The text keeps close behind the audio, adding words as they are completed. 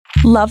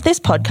Love this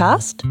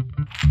podcast?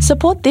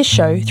 Support this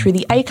show through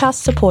the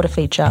Acast supporter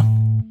feature.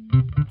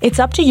 It's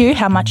up to you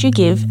how much you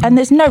give, and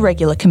there's no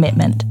regular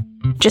commitment.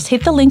 Just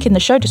hit the link in the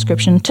show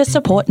description to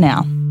support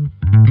now.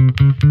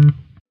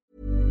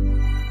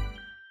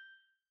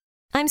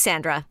 I'm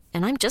Sandra,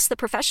 and I'm just the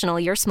professional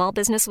your small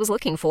business was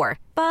looking for.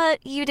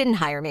 But you didn't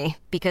hire me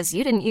because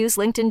you didn't use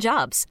LinkedIn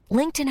Jobs.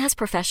 LinkedIn has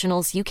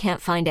professionals you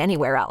can't find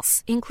anywhere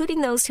else,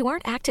 including those who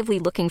aren't actively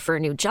looking for a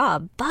new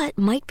job, but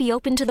might be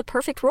open to the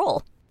perfect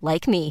role,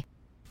 like me.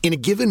 In a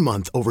given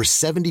month, over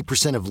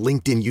 70% of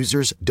LinkedIn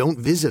users don't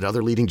visit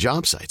other leading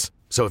job sites.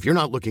 So if you're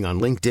not looking on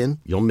LinkedIn,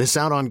 you'll miss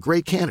out on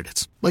great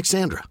candidates like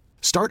Sandra.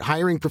 Start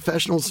hiring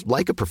professionals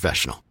like a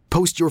professional.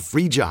 Post your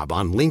free job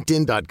on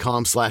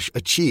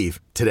linkedin.com/achieve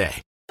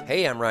today.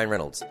 Hey, I'm Ryan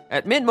Reynolds.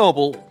 At Mint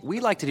Mobile, we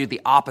like to do the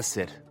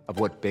opposite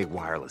of what Big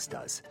Wireless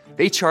does.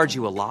 They charge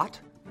you a lot,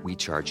 we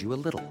charge you a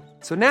little.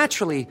 So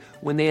naturally,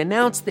 when they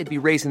announced they'd be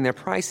raising their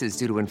prices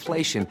due to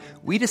inflation,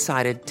 we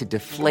decided to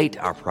deflate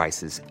our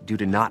prices due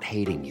to not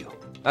hating you.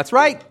 That's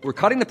right. We're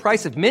cutting the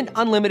price of Mint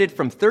Unlimited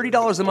from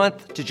 $30 a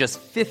month to just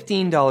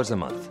 $15 a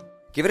month.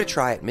 Give it a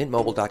try at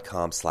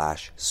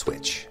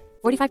mintmobile.com/switch.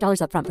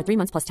 $45 up front for 3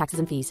 months plus taxes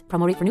and fees.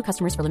 Promo rate for new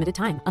customers for limited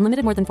time.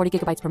 Unlimited more than 40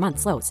 gigabytes per month.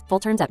 Slows full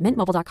terms at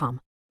mintmobile.com.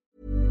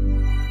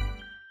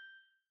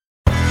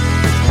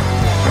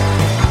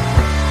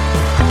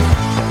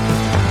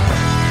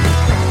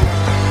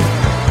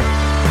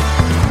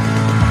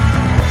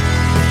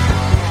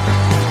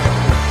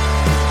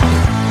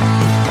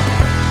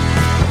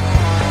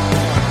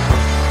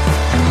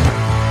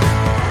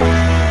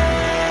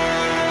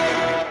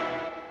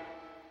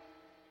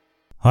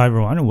 Hi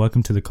everyone, and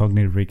welcome to the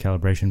Cognitive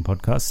Recalibration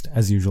Podcast.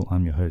 As usual,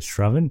 I'm your host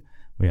Shravan.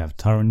 We have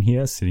Tarun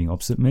here sitting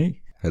opposite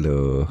me.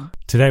 Hello.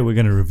 Today we're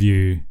going to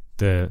review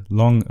the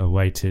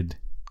long-awaited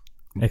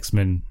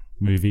X-Men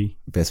movie.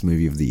 Best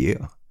movie of the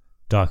year.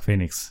 Dark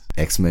Phoenix.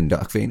 X-Men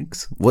Dark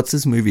Phoenix? What's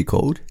this movie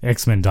called?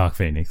 X-Men Dark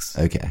Phoenix.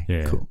 Okay,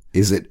 yeah. Cool.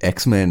 Is it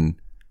X-Men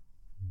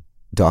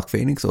Dark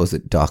Phoenix, or is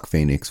it Dark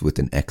Phoenix with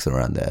an X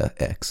around the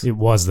X? It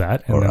was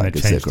that, and or then like they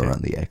a changed Z it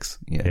around the X.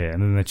 Yeah,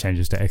 and then they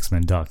changed it to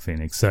X-Men Dark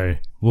Phoenix. So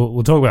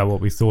we'll talk about what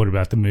we thought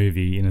about the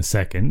movie in a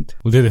second.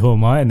 We'll do the Who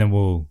Am I, and then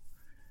we'll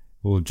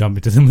jump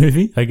into the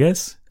movie, I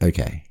guess.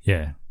 Okay.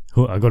 Yeah.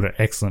 I got an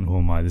excellent Who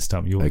Am I this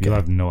time. You'll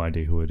have no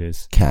idea who it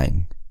is.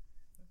 Kang.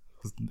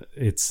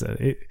 It's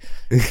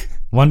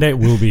one day it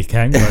will be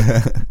Kang,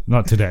 but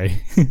not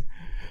today.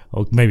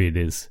 Or maybe it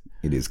is.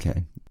 It is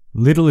Kang.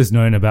 Little is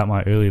known about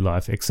my early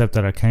life except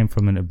that I came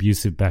from an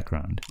abusive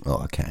background.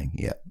 Oh, Kang,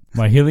 yeah.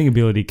 My healing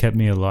ability kept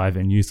me alive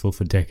and youthful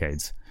for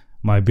decades.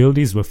 My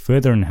abilities were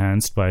further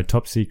enhanced by a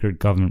top-secret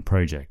government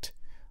project.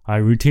 I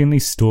routinely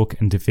stalk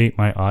and defeat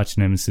my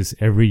arch-nemesis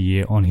every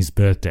year on his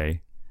birthday.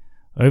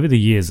 Over the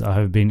years, I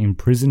have been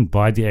imprisoned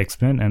by the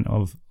X-Men and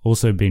have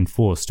also been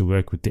forced to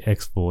work with the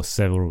X-Force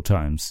several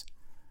times.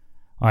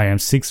 I am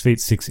 6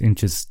 feet 6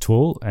 inches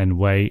tall and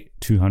weigh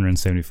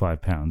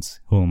 275 pounds.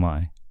 Who am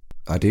I?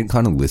 I didn't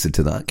kind of listen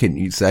to that. Can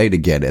you say it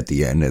again at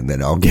the end and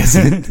then I'll guess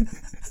it?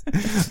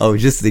 I was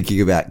just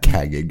thinking about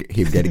Kang and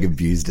him getting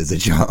abused as a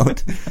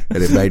child,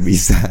 and it made me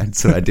sad.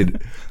 So I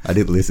didn't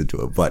listen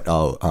to it, but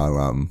I'll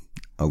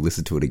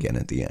listen to it again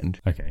at the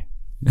end. Okay.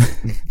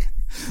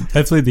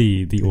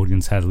 Hopefully the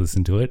audience has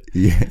listened to it.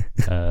 Yeah.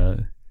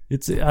 I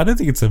don't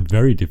think it's a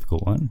very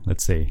difficult one.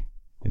 Let's see.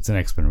 It's an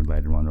X-Men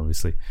related one,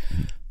 obviously.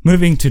 Mm-hmm.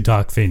 Moving to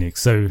Dark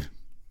Phoenix. So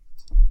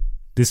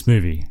this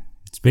movie,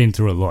 it's been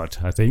through a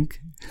lot, I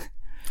think.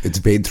 It's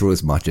been through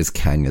as much as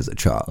Kang as a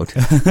child.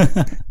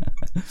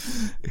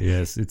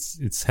 Yes,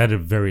 it's had a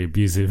very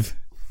abusive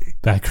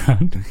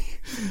background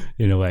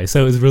in a way.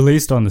 So it was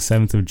released on the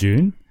 7th of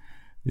June.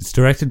 It's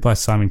directed by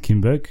Simon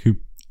Kinberg, who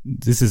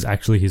this is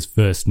actually his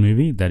first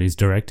movie that he's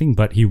directing,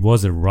 but he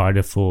was a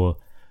writer for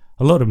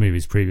a lot of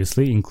movies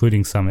previously,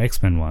 including some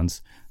X-Men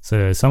ones.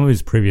 So some of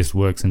his previous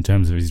works in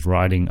terms of his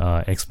writing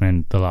are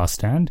X-Men The Last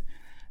Stand,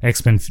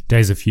 X-Men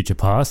Days of Future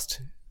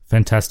Past,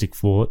 Fantastic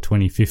Four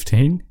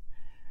 2015,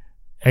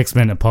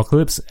 X-Men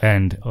Apocalypse,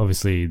 and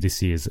obviously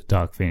this year's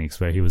Dark Phoenix,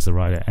 where he was the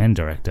writer and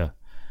director.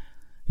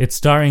 It's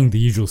starring the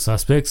usual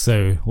suspects,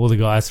 so all the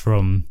guys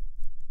from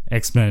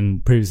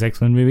previous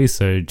X-Men movies,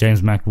 so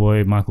James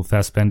McAvoy, Michael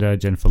Fassbender,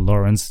 Jennifer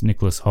Lawrence,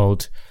 Nicholas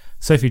Hoult,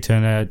 Sophie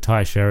Turner,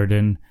 Ty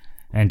Sheridan,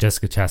 and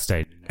Jessica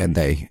Chastain. And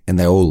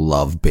they all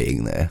love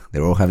being there.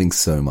 They're all having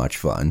so much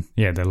fun.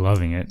 Yeah, they're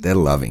loving it. They're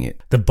loving it.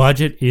 The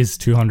budget is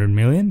 $200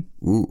 million.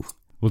 Ooh.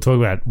 We'll talk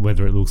about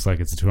whether it looks like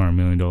it's a $200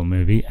 million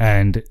movie,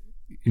 and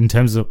in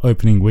terms of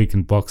opening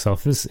weekend box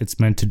office, it's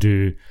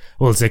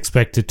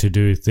expected to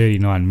do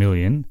 39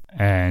 million,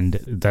 and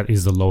that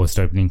is the lowest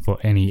opening for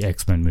any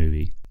X-Men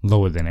movie.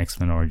 Lower than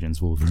X-Men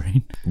Origins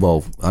Wolverine.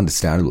 Well,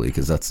 understandably,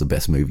 because that's the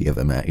best movie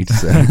ever made.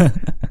 So.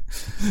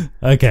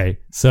 Okay,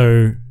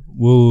 so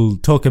we'll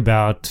talk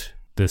about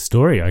the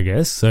story, I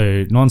guess.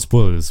 So,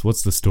 non-spoilers,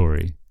 what's the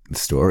story? The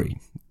story.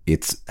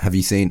 Have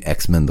you seen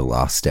X-Men The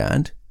Last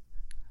Stand?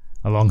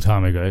 A long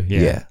time ago,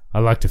 yeah. I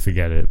like to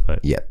forget it, but...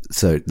 Yeah,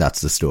 so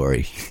that's the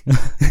story.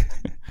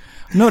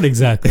 Not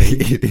exactly.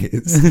 It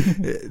is.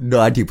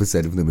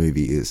 90% of the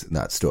movie is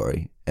that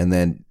story. And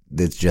then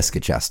there's Jessica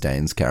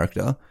Chastain's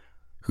character,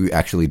 who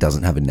actually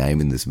doesn't have a name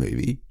in this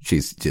movie.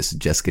 She's just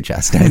Jessica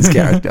Chastain's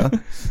character.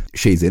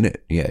 She's in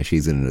it. Yeah,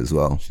 she's in it as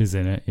well. She's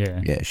in it,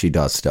 yeah. Yeah, she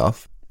does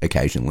stuff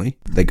occasionally.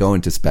 They go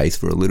into space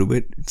for a little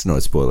bit. It's not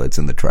a spoiler, it's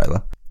in the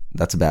trailer.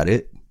 That's about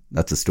it.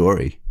 That's a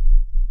story.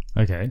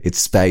 Okay. It's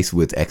space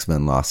with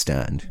X-Men Last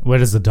Stand. Where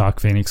does the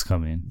Dark Phoenix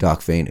come in?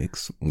 Dark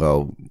Phoenix.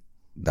 Well,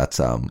 that's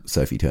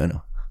Sophie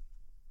Turner.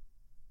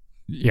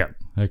 Yeah.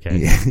 Okay.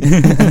 Yeah.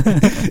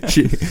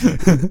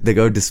 They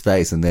go into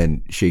space and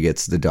then she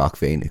gets the Dark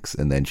Phoenix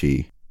and then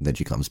she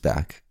comes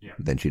back. Yeah.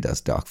 Then she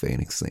does Dark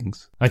Phoenix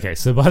things. Okay,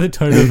 so by the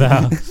tone of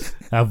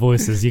our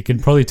voices, you can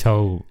probably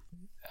tell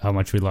how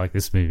much we like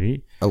this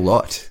movie. A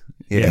lot.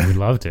 Yeah, we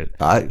loved it.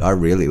 I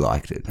really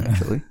liked it,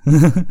 actually.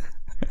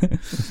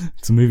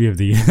 It's a movie of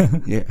the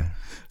year. Yeah.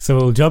 So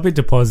we'll jump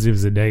into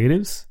positives and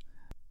negatives.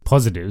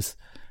 Positives.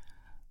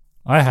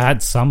 I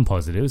had some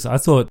positives. I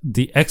thought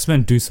the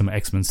X-Men do some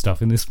X-Men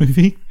stuff in this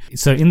movie.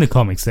 So in the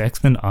comics, the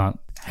X-Men aren't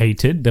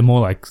hated. They're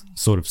more like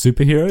sort of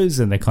superheroes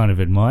and they're kind of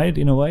admired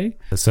in a way.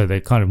 So they're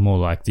kind of more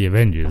like the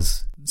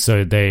Avengers.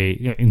 So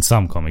they, in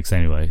some comics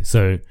anyway.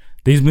 So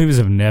these movies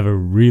have never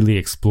really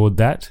explored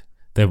that.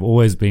 They've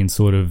always been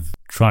sort of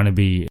trying to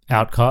be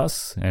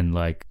outcasts and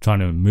like trying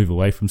to move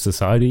away from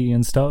society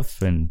and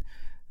stuff, and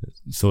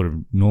sort of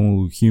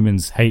normal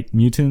humans hate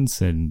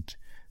mutants, and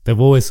they've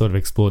always sort of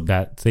explored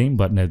that theme,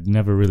 but they've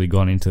never really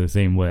gone into the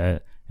theme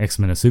where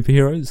X-Men are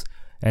superheroes.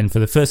 And for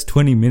the first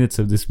 20 minutes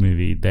of this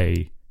movie,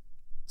 they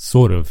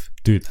sort of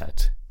do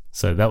that.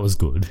 So that was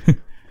good.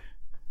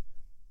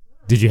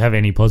 Did you have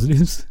any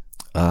positives?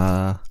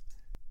 I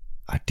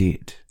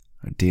did.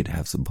 I did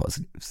have some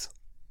positives.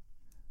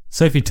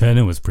 Sophie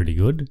Turner was pretty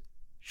good.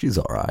 She's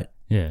alright.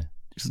 Yeah.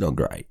 She's not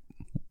great.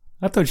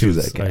 I thought she was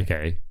okay.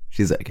 okay.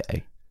 She's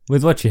okay.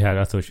 With what she had,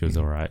 I thought she was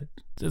alright.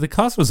 The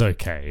cast was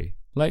okay.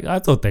 Like, I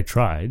thought they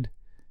tried.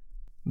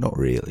 Not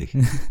really.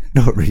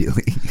 Not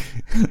really.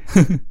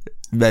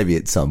 Maybe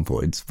at some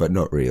points, but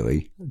not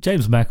really.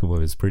 James McAvoy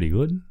was pretty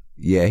good.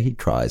 Yeah, he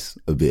tries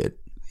a bit.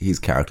 His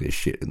character is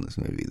shit in this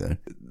movie, though.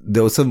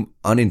 There were some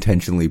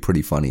unintentionally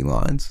pretty funny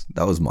lines.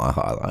 That was my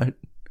highlight.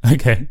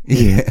 Okay.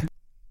 Yeah.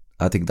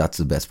 I think that's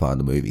the best part of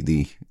the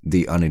movie,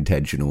 the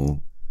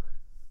unintentional,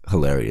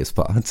 hilarious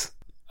parts.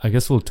 I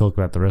guess we'll talk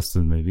about the rest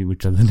of the movie,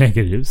 which are the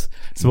negatives.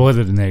 So what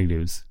are the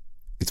negatives?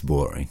 It's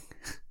boring.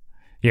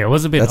 Yeah, it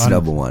was a bit... That's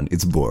number one.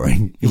 It's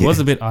boring. It was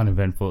a bit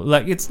uneventful.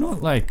 Like, it's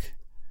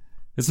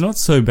not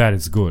so bad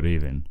it's good,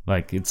 even.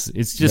 Like, it's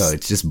just... No,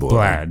 it's just boring.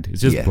 Bland.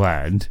 It's just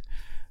bland.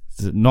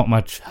 Not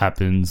much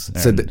happens. And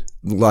so,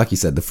 like you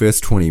said, the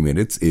first 20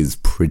 minutes is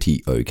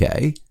pretty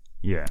okay.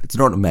 Yeah. It's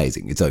not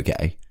amazing. It's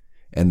okay.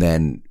 And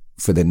then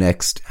for the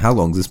next... How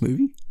long is this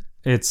movie?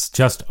 It's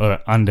just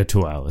under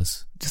 2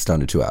 hours. Just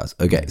under 2 hours.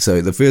 Okay,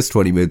 so the first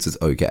 20 minutes is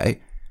okay.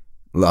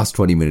 Last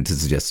 20 minutes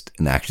is just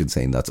an action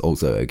scene that's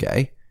also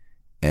okay.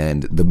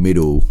 And the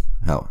middle...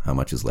 How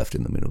much is left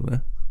in the middle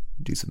there?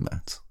 Do some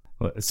maths.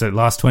 So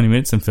last 20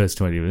 minutes and first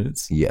 20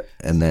 minutes? Yeah.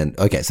 And then...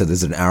 Okay, so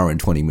there's an hour and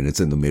 20 minutes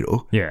in the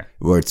middle. Yeah.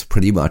 Where it's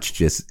pretty much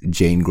just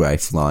Jean Grey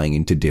flying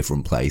into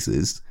different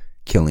places,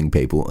 killing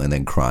people, and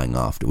then crying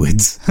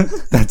afterwards.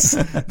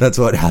 That's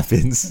what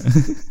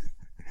happens.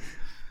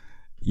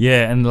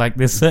 Yeah, and like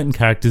there's certain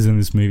characters in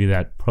this movie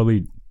that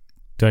probably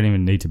don't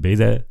even need to be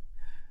there.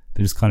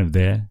 They're just kind of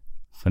there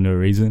for no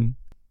reason.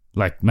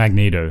 Like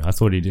Magneto, I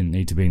thought he didn't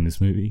need to be in this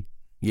movie.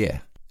 Yeah,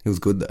 he was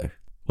good though.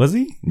 Was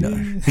he? No,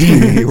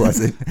 he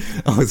wasn't.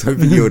 I was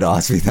hoping you would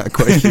ask me that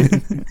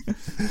question.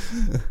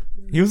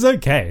 He was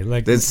okay.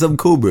 Like there's some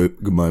cool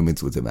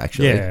moments with him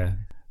actually. Yeah,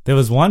 there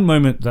was one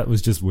moment that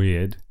was just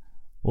weird,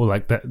 or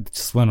like that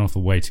just went on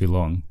for way too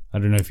long. I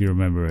don't know if you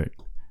remember it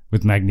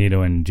with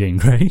Magneto and Jean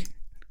Grey.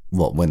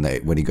 What, when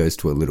he goes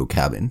to a little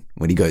cabin?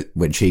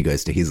 When she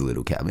goes to his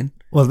little cabin?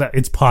 Well,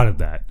 it's part of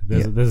that.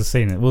 There's a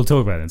scene that we'll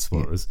talk about it in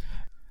spoilers.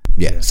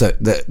 Yeah. So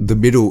the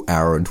middle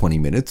hour and 20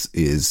 minutes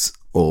is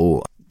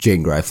all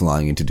Jean Grey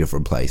flying into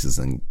different places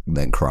and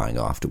then crying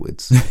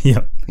afterwards.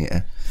 Yep.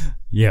 Yeah.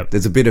 Yep.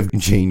 There's a bit of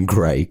Jean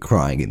Grey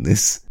crying in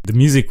this. The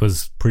music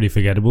was pretty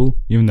forgettable,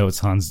 even though it's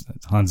Hans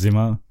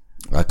Zimmer.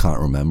 I can't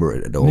remember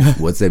it at all.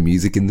 What's there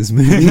music in this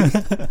movie?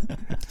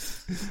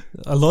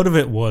 A lot of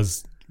it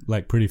was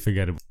like pretty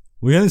forgettable.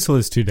 We only saw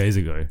this 2 days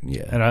ago.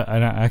 Yeah. And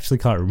I actually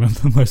can't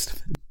remember most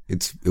of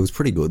it. It was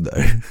pretty good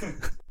though.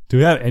 Do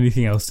we have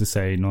anything else to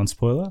say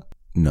non-spoiler?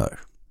 No.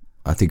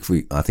 I think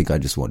I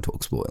just want to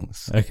talk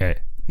spoilers. Okay.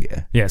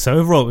 Yeah. Yeah, so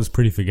overall it was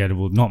pretty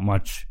forgettable. Not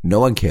much. No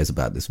one cares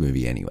about this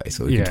movie anyway,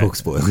 so we can talk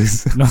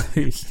spoilers.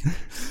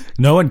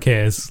 No one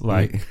cares.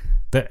 Like,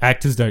 the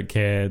actors don't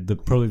care.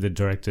 Probably the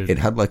director. It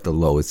had like the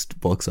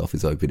lowest box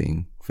office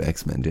opening for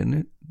X-Men, didn't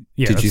it?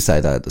 Yeah, did you say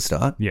that at the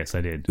start? Yes,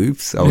 I did.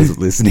 Oops, I wasn't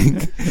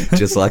listening.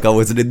 Just like I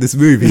wasn't in this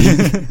movie.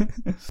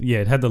 Yeah,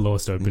 it had the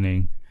lowest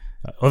opening.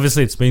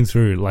 Obviously, it's been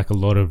through like a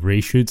lot of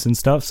reshoots and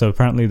stuff. So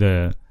apparently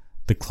the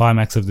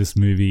climax of this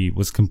movie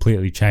was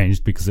completely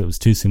changed because it was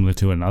too similar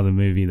to another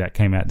movie that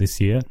came out this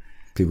year.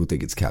 People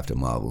think it's Captain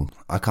Marvel.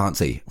 I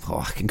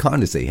can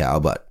kind of see how,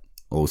 but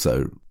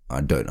also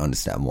I don't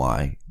understand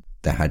why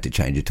they had to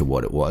change it to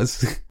what it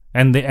was.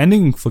 And the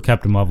ending for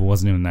Captain Marvel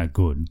wasn't even that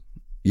good.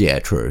 Yeah,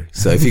 true.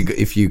 So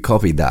if you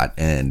copied that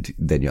and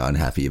then you're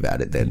unhappy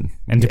about it, then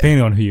and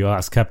depending on who you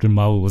ask, Captain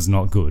Marvel was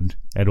not good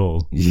at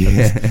all.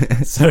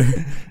 Yeah. So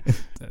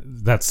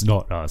that's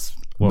not us.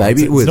 Well,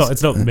 maybe it was.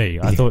 It's not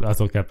me. I thought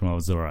Captain Marvel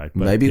was alright.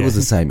 Maybe it was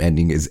the same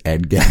ending as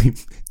Endgame.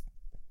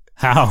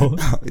 How?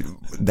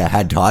 They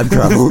had time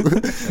travel.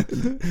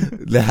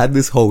 They had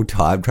this whole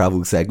time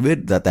travel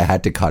segment that they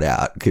had to cut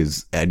out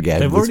because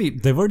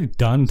Endgame. They've already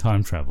done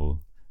time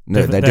travel.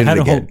 No, they did it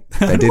again.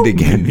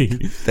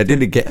 They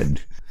did it again.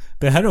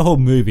 They had a whole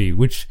movie,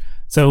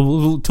 so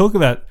we'll talk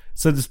about.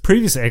 So there's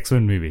previous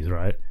X-Men movies,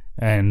 right?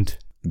 And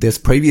there's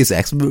previous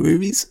X-Men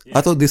movies.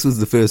 I thought this was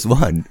the first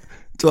one,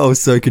 so I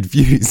was so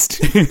confused.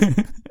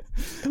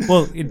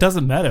 Well, it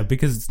doesn't matter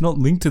because it's not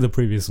linked to the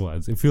previous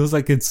ones. It feels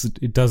like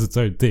it does its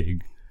own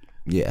thing.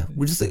 Yeah,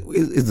 which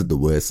isn't the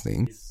worst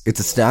thing.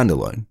 It's a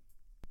standalone.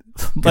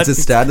 It's a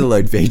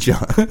standalone feature.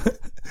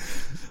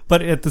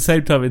 But at the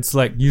same time, it's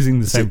like using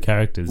the same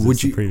characters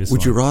as the previous one.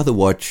 Would you rather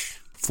watch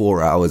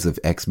 4 hours of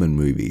X-Men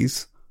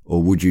movies,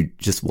 or would you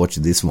just watch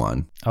this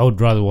one? I would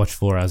rather watch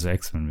 4 hours of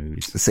X-Men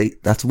movies. See,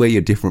 that's where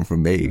you're different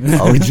from me.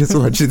 I would just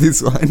watch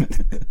this one.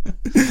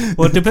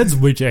 Well, it depends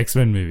which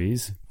X-Men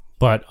movies,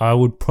 but I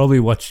would probably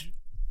watch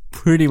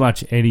pretty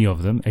much any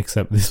of them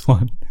except this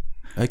one.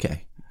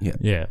 Okay, yeah.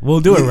 Yeah,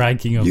 we'll do a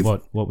ranking of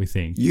what we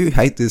think. You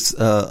hate this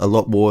a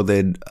lot more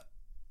than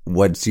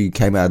once you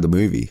came out of the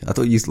movie. I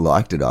thought you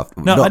liked it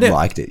after. No, not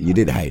liked it. You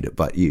did hate it,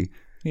 but you.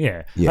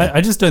 Yeah. I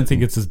just don't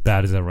think it's as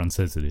bad as everyone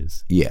says it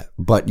is. Yeah,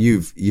 but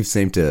you've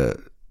seemed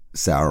to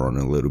sour on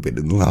it a little bit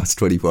in the last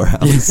 24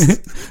 hours.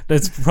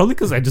 That's probably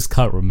because I just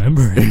can't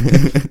remember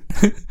it.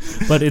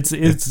 But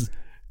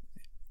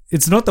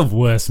it's not the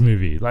worst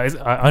movie. Like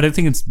I don't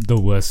think it's the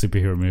worst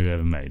superhero movie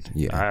ever made.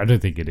 Yeah. I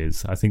don't think it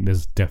is. I think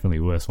there's definitely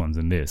worse ones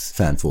than this.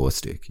 Fan Four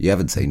Stick. You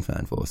haven't seen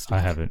Fan Four Stick? I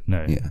haven't,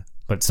 no. Yeah.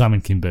 But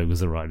Simon Kinberg was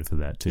the writer for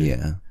that too.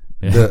 Yeah.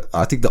 Yeah.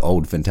 I think the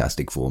old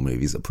Fantastic Four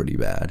movies are pretty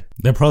bad.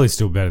 They're probably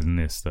still better than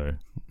this, though.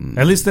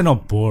 At least they're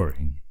not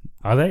boring.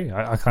 Are they?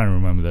 I can't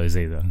remember those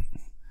either.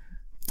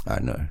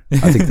 I know.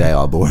 I think they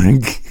are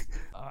boring.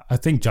 I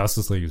think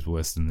Justice League is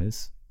worse than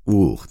this.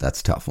 Ooh, that's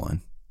a tough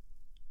one.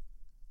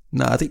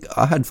 No, I think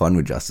I had fun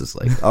with Justice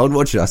League. I would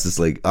watch Justice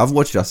League. I've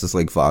watched Justice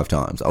League 5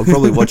 times. I'll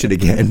probably watch it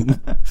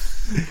again.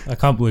 I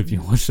can't believe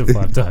you watched it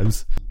 5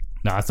 times.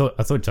 No, I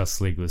thought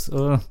Justice League was.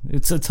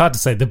 It's hard to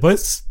say. They're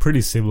both pretty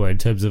similar in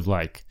terms of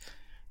like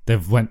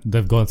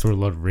they've gone through a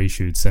lot of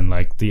reshoots and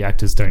like the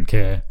actors don't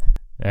care,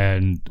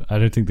 and I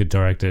don't think the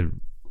director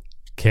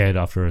cared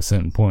after a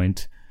certain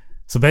point.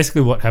 So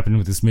basically, what happened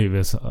with this movie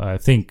is I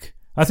think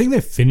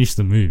they finished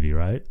the movie,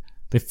 right?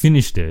 They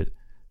finished it,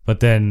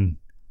 but then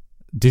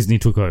Disney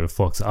took over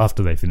Fox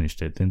after they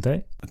finished it, didn't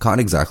they? I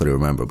can't exactly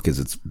remember because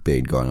it's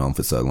been going on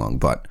for so long,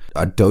 but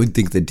I don't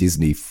think the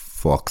Disney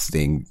Fox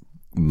thing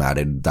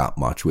mattered that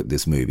much with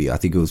this movie. I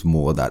think it was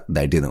more that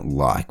they didn't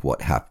like what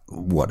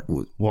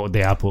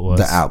the output was.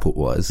 The output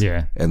was.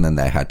 Yeah. And then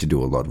they had to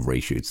do a lot of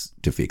reshoots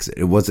to fix it.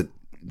 It wasn't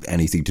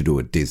anything to do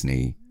with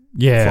Disney.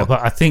 Yeah, Fox.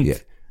 but I think... Yeah.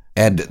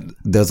 And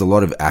there's a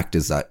lot of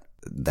actors that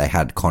they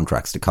had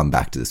contracts to come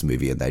back to this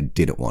movie and they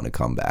didn't want to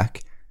come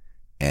back.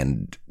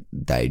 And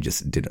they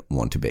just didn't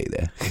want to be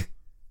there.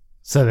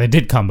 So they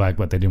did come back,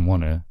 but they didn't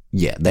want to.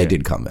 Yeah, they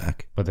did come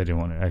back. But they didn't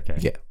want to, okay.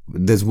 Yeah.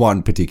 There's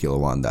one particular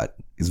one that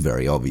is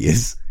very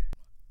obvious.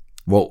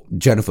 Well,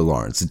 Jennifer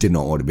Lawrence did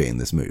not want to be in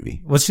this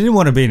movie. Well, she didn't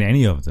want to be in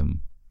any of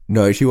them.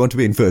 No, she wanted to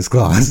be in First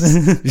Class.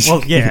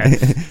 Well, yeah.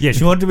 Yeah,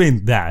 she wanted to be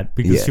in that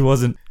because she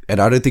wasn't... And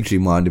I don't think she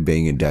minded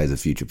being in Days of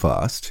Future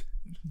Past.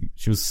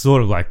 She was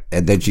sort of like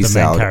and then she the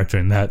main character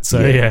in that,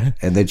 so yeah.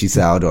 And then she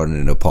soured on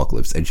an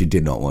Apocalypse, and she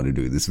did not want to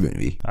do this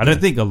movie. I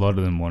don't think a lot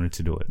of them wanted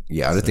to do it.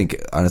 Yeah, I don't think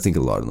a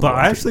lot of them. But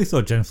I actually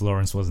thought Jennifer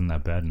Lawrence wasn't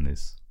that bad in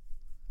this.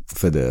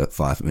 For the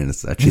 5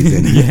 minutes that she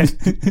did. Yeah.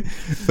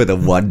 For the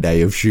 1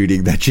 day of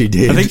shooting that she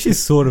did. I think she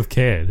sort of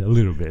cared a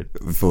little bit.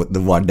 For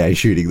the 1 day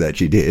shooting that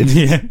she did.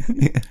 Yeah.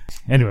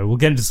 Anyway, we'll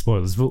get into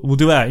spoilers. We'll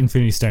do our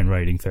Infinity Stone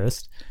rating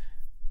first.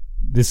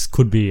 This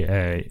could be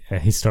a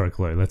historic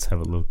low. Let's have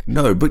a look.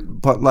 No,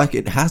 but like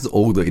it has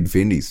all the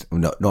Infinities.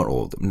 No, not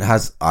all of them. It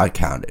has, I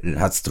counted, it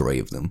has 3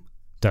 of them.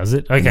 Does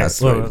it? Okay,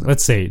 well,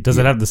 let's see. Does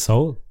it have the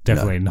soul?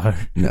 Definitely no.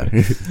 No.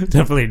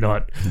 Definitely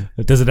not.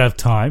 Does it have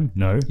time?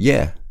 No.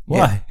 Yeah.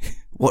 Why? Yeah.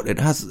 What, it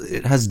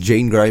has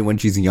Jean Grey when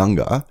she's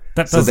younger.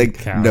 That doesn't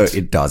count. No,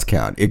 it does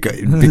count.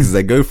 Because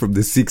they go from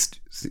the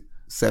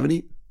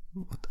 70?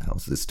 What the hell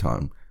is this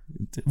time?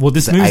 Well,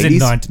 this movie's in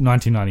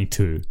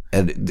 1992.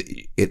 And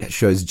it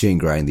shows Jean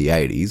Grey in the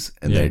 80s,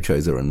 and then it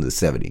shows her in the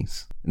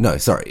 70s. No,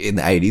 sorry, in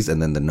the 80s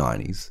and then the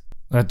 90s.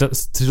 That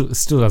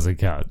still doesn't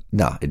count.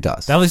 No, it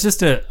does. That was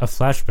just a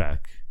flashback.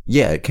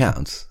 Yeah, it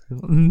counts.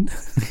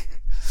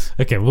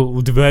 Okay,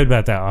 we'll debate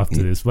about that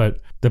after this, but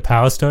the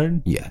Power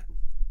Stone? Yeah.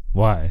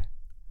 Why?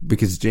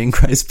 Because Jean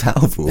Grey's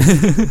powerful.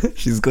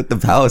 She's got the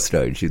Power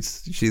Stone.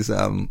 She's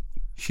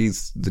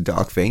the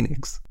Dark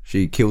Phoenix.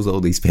 She kills all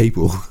these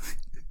people.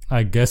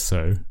 I guess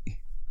so.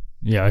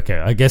 Yeah, okay.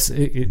 I guess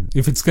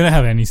if it's going to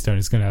have any stone,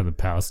 it's going to have the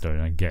Power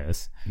Stone, I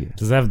guess. Yeah.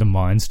 Does it have the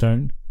Mind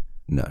Stone?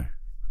 No.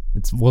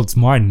 It's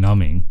mind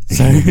numbing.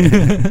 So,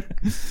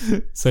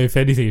 so if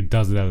anything, it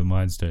doesn't have the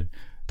Mind Stone.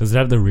 Does it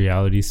have the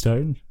Reality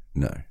Stone?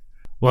 No.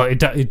 Well,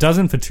 it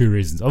doesn't for two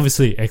reasons.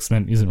 Obviously,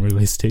 X-Men isn't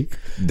realistic.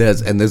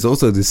 There's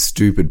also this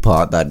stupid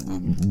part that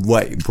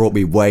brought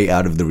me way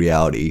out of the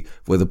reality,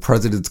 where the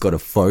president's got a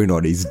phone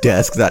on his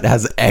desk that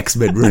has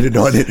X-Men written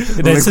on it.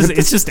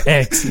 It's just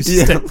X. It's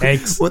just an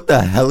X. What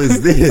the hell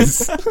is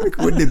this? Like,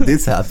 when did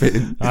this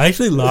happen? I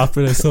actually laughed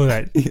when I saw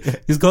that. Yeah.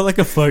 He's got like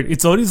a phone.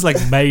 It's on his like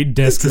main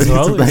desk as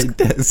well.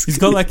 He's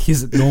got like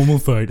his normal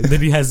phone, and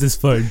then he has this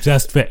phone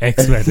just for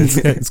X-Men.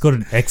 It's got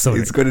an X on it.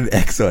 It's got an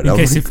X on it. In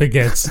case he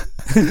forgets.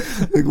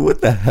 Like,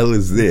 what the hell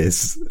is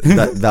this?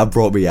 That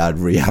brought me out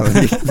of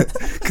reality.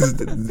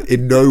 Because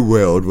in no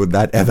world would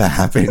that ever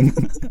happen.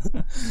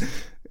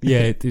 Yeah,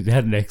 it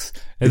had an X.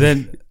 And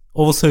then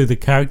also the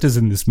characters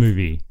in this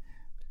movie,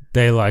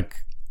 they're like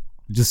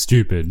just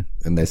stupid.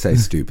 And they say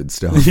stupid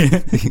stuff.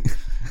 Yeah.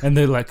 And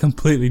they're like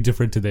completely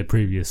different to the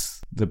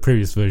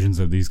previous versions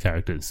of these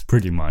characters,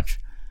 pretty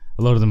much.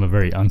 A lot of them are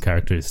very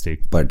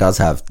uncharacteristic. But it does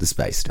have the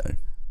Space Stone.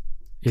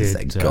 Because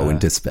they go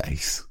into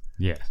space.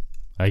 Yeah.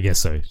 I guess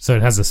so. So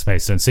it has a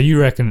space stone. So you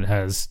reckon it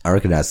has... I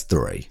reckon it has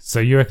 3. So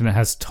you reckon it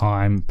has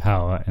time,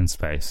 power, and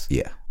space?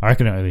 Yeah. I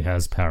reckon it only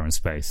has power and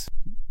space.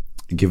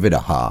 Give it a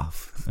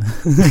half.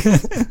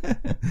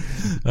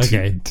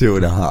 Okay.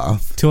 2.5.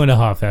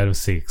 2.5 out of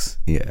 6.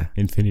 Yeah.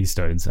 Infinity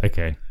Stones.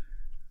 Okay.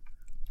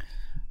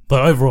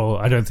 But overall,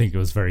 I don't think it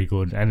was very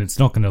good, and it's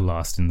not going to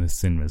last in the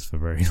cinemas for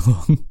very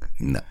long.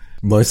 No.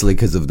 Mostly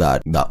because of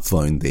that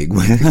phone thing.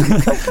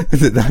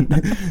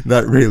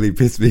 that really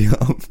pissed me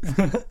off.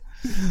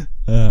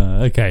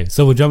 Okay,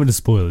 so we'll jump into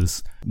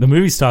spoilers. The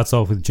movie starts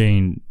off with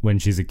Jean when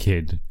she's a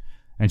kid,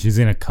 and she's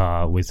in a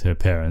car with her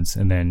parents,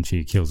 and then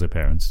she kills her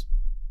parents.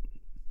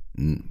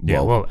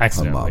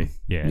 Accidentally.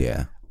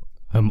 Yeah.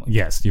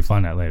 Yes, you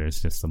find out later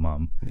it's just the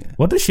mum. Yeah.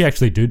 What does she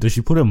actually do? Does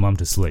she put her mum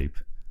to sleep?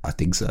 I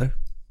think so.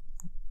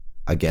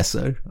 I guess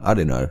so. I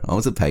don't know. I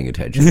wasn't paying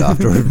attention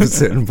after a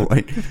certain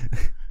point.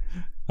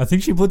 I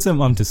think she puts her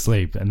mum to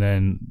sleep, and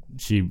then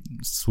she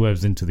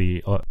swerves into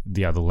the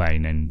other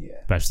lane and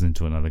bashes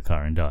into another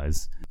car and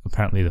dies.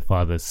 Apparently the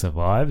father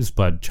survives,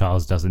 but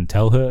Charles doesn't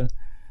tell her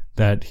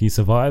that he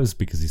survives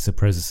because he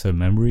suppresses her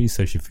memory,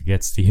 so she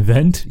forgets the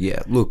event.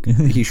 Yeah, look,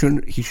 he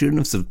shouldn't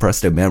have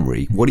suppressed her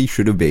memory. What he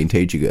should have been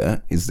teaching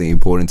her is the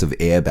importance of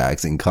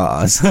airbags in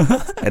cars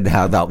and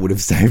how that would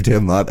have saved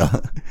her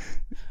mother.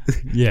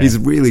 Yeah. He's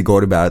really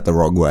gone about it the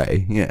wrong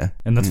way. Yeah.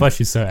 And that's why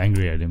she's so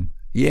angry at him.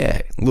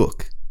 Yeah,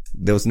 look.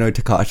 There was no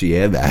Takashi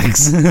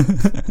airbags.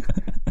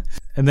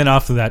 And then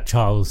after that,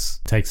 Charles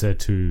takes her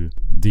to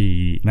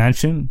the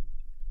mansion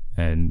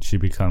and she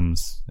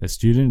becomes a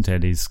student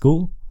at his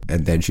school.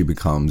 And then she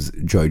becomes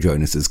Joe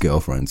Jonas's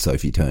girlfriend,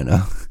 Sophie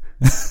Turner.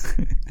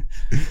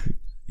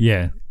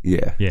 Yeah,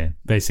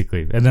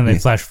 basically. And then they Yeah.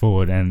 flash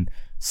forward and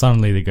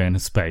suddenly they go into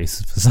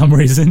space for some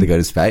reason. They go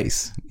to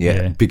space.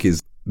 Yeah.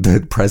 Because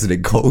the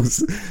president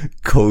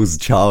calls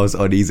Charles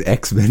on his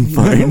X-Men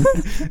phone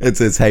and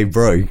says, "Hey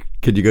bro,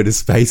 can you go to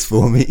space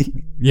for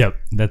me?" Yep,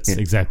 that's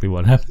exactly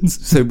what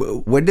happens. So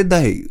when did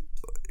they...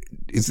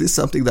 Is this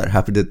something that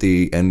happened at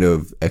the end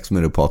of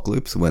X-Men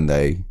Apocalypse when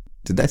did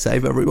they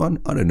save everyone?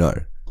 I don't know.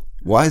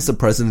 Why is the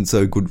president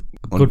so good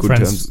on good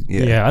friends. terms?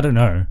 Yeah, I don't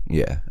know.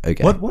 Yeah,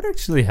 okay. What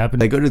actually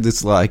happened? They go to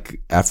this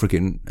like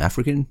African?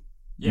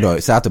 Yeah. No,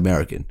 South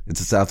American.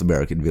 It's a South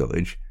American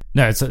village.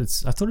 No, it's.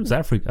 I thought it was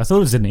Africa. I thought it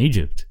was in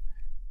Egypt.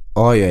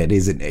 Oh yeah, it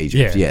is in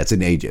Egypt. Yeah. Yeah, it's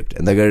in Egypt,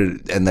 and they go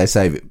and they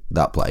save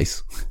that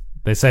place.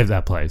 They saved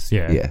that place.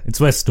 Yeah, Yeah.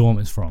 It's where Storm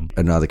is from.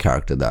 Another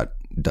character that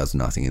does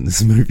nothing in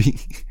this movie.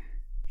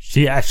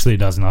 She actually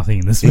does nothing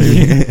in this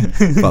movie.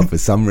 But for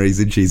some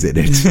reason she's in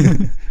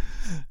it.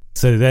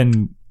 So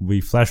then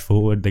we flash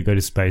forward. They go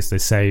to space. They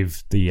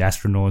save the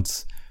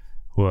astronauts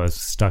who are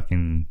stuck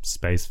in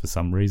space for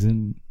some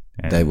reason.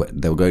 And They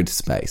were going to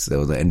space. There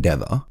was an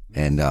Endeavour,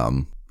 and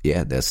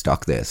yeah, they're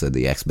stuck there. So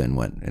the X-Men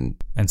went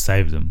and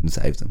saved them. and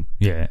saved them.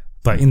 Yeah,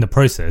 but in the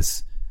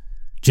process,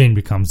 Jean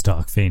becomes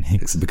Dark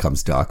Phoenix, It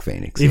becomes Dark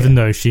Phoenix. even yeah.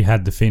 though she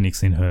had the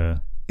Phoenix in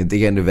her At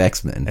the end of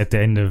X-Men. at the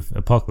end of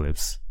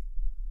Apocalypse.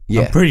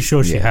 Yeah. I'm pretty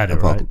sure she had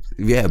it, right?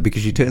 Yeah,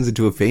 because she turns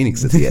into a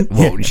phoenix at the end.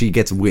 Well, she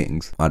gets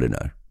wings. I don't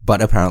know.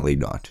 But apparently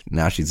not.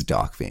 Now she's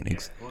Dark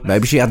Phoenix.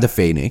 Maybe she had the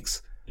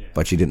Phoenix,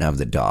 but she didn't have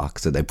the Dark.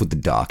 So they put the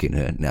Dark in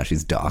her. Now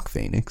she's Dark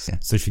Phoenix. Yeah.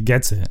 So she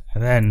gets it,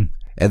 and then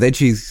And then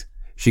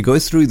she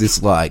goes through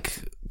this like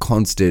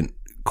constant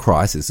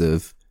crisis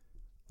of,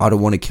 I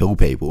don't want to kill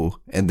people.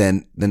 And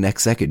then the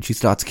next second she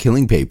starts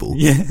killing people.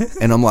 Yeah.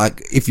 And I'm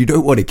like, if you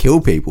don't want to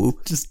kill people,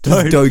 just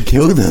don't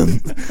kill them.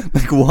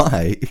 Like,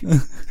 why?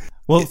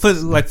 well,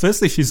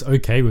 firstly she's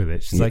okay with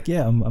it. She's like,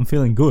 yeah, I'm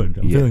feeling good.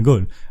 I'm feeling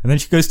good. And then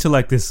she goes to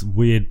like this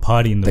weird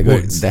party in the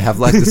woods. They have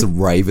like this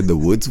rave in the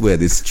woods where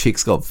this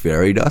chick's got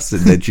fairy dust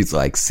and then she's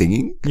like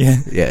singing. Yeah.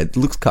 Yeah, it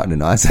looks kind of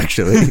nice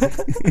actually.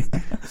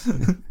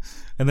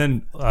 And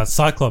then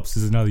Cyclops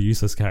is another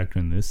useless character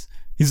in this.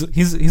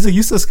 He's a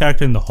useless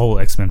character in the whole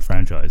X-Men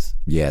franchise.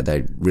 Yeah,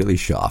 they really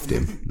shaft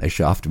him. They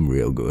shaft him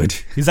real good.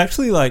 He's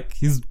actually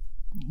he's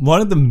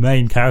one of the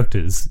main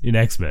characters in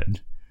X-Men,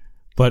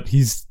 but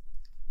he's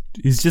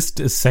just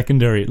a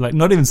secondary,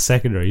 not even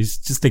secondary, he's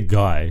just a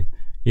guy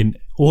in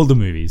all the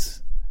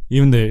movies,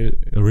 even the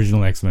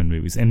original X-Men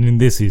movies. And in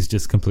this, he's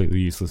just completely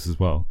useless as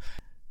well.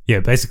 Yeah,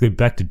 basically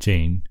back to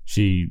Jean.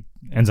 She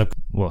ends up,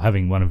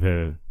 having one of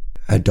her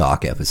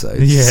dark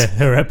episodes. Yeah,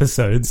 her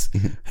episodes,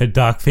 her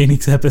Dark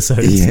Phoenix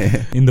episodes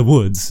in the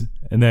woods.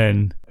 And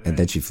then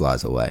she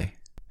flies away.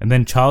 And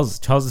then Charles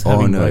is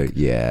having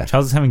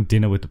Charles is having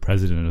dinner with the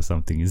president or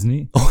something, isn't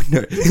he? Oh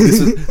no,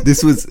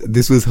 this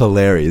was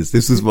hilarious.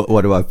 This was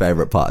one of my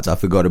favorite parts. I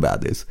forgot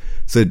about this.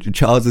 So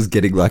Charles is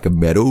getting a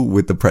medal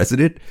with the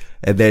president,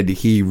 and then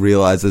he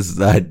realizes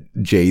that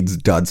Jean's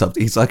done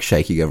something. He's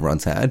shaking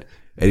everyone's hand,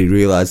 and he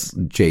realizes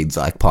Jean's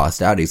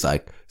passed out. He's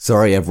like,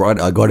 "Sorry,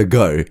 everyone, I gotta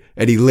go,"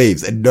 and he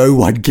leaves, and no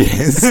one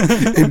cares,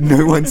 and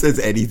no one says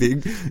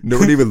anything. No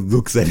one even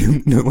looks at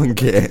him. No one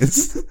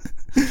cares.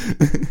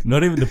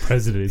 Not even the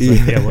president.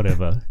 He's like, yeah,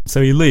 whatever.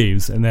 So he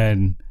leaves, and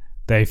then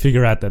they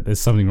figure out that there's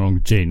something wrong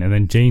with Jean, and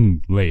then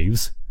Jean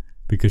leaves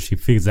because she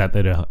figures out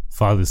that her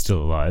father's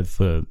still alive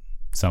for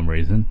some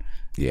reason.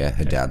 Yeah,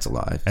 her dad's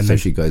alive. And so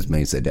she goes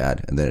meets her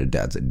dad, and then her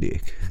dad's a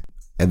dick.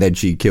 And then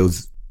she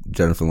kills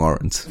Jennifer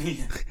Lawrence.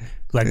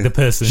 The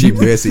person. She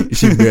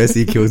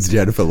mercy kills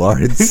Jennifer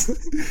Lawrence.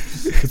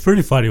 It's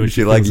pretty funny when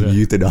she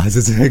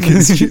euthanizes her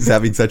because she's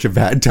having such a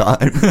bad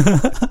time.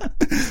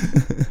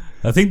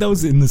 I think that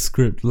was in the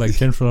script.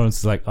 Jennifer Lawrence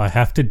is like, I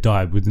have to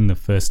die within the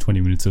first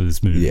 20 minutes of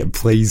this movie. Yeah,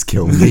 please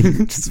kill me.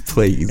 Just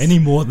please. Any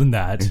more than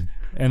that,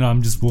 and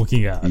I'm just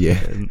walking out.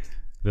 Yeah. And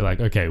they're like,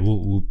 okay,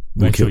 we'll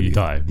make sure you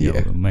die.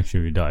 Yeah, we'll make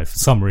sure you die. For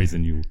some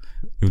reason,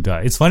 you'll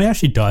die. It's funny how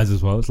she dies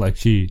as well. It's like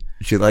she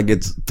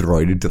gets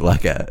thrown into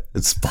a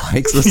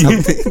spikes or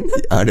something.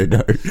 I don't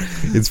know.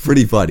 It's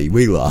pretty funny.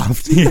 We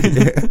laughed.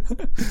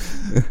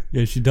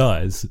 Yeah, she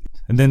dies.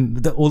 And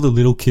then all the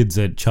little kids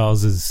at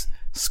Charles's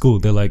school,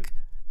 they're like,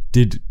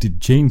 did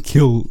Jean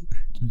kill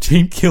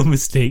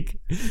Mystique?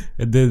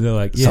 And then they're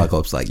like, yeah.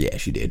 Cyclops yeah,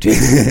 she did.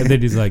 And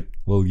then he's like,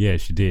 well, yeah,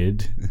 she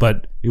did,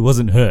 but it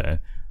wasn't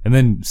her. And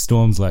then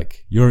Storm's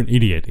like, you're an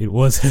idiot. It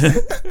was her.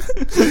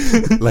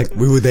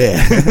 We were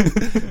there.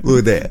 We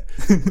were there.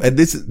 And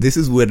this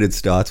is when it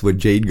starts, when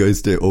Jean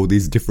goes to all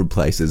these different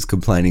places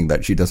complaining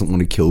that she doesn't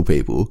want to kill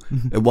people.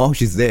 And while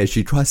she's there,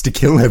 she tries to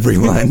kill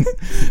everyone.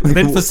 And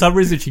then for some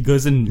reason she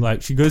goes in,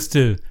 she goes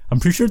to, I'm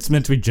pretty sure it's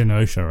meant to be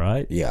Genosha,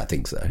 right? Yeah, I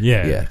think so.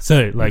 Yeah.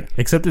 So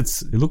except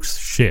it looks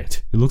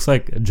shit. It looks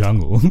like a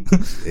jungle.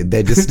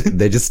 They're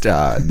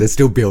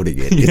still building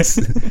it. Yeah.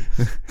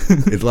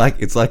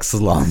 It's like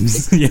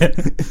slums. Yeah.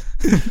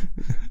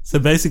 So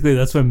basically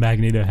that's where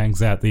Magneto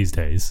hangs out these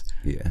days.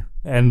 Yeah.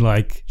 And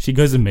she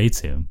goes and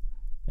meets him,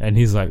 and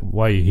he's like,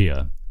 why are you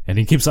here? And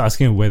he keeps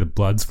asking her where the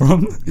blood's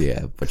from.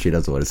 Yeah, but she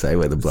doesn't want to say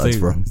where the blood's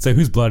from. So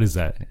whose blood is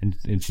that?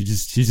 And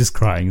she's just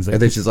crying. And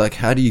then she's like,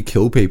 how do you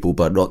kill people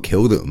but not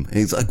kill them? And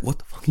he's like, what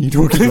the fuck are you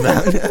talking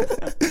about?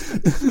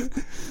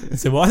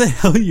 So why the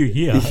hell are you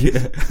here?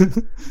 Yeah.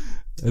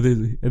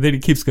 And then he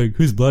keeps going,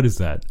 whose blood is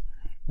that?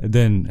 And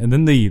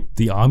then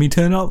the army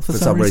turn up for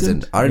some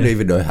reason. I don't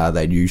even know how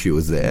they knew she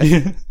was there.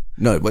 Yeah.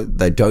 No, but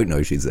they don't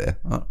know she's there.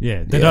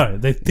 Yeah, they don't.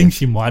 They think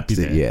she might be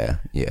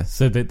there. Yeah.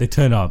 So they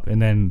turn up,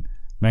 and then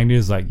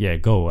Magneto's like, yeah,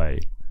 go away.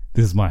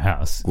 This is my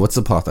house. What's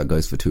the path that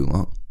goes for too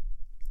long?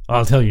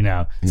 I'll tell you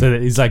now. So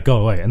he's like, go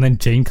away. And then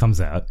Jean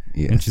comes out,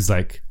 and she's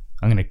like,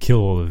 I'm going to kill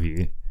all of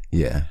you.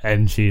 Yeah.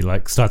 And she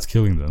starts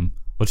killing them.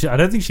 Well, I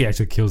don't think she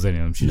actually kills any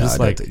of them. She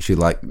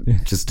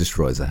just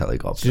destroys a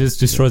helicopter. She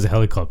just destroys a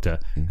helicopter.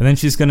 And then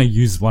she's going to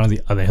use one of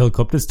the other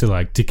helicopters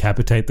to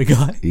decapitate the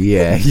guy.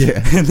 Yeah.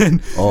 And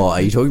then... Oh,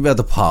 are you talking about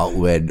the part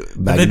when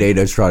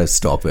Magneto's trying to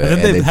stop her? And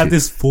then they have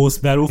this force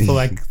battle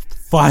for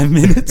 5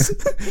 minutes.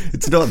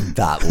 It's not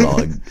that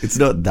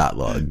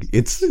long.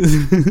 It's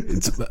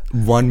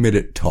 1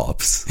 minute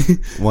tops.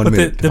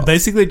 They're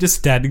basically just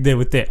standing there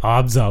with their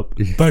arms up,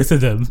 both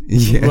of them,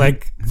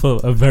 for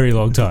a very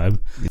long time.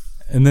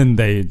 And then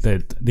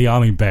the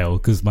army bail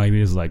because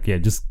Magneto's like, yeah,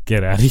 just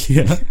get out of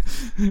here.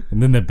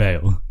 And then they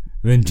bail.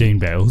 And then Jean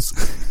bails.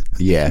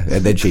 Yeah,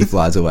 and then she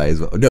flies away as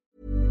well. No.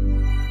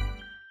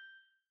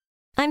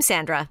 I'm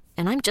Sandra,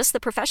 and I'm just the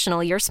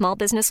professional your small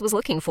business was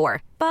looking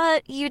for.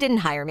 But you didn't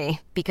hire me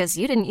because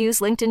you didn't use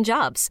LinkedIn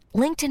Jobs.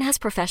 LinkedIn has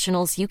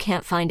professionals you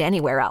can't find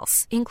anywhere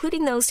else,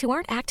 including those who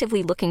aren't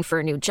actively looking for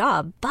a new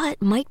job,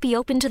 but might be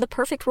open to the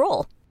perfect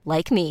role,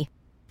 like me.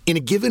 In a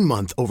given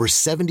month, over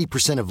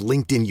 70% of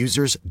LinkedIn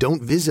users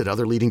don't visit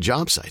other leading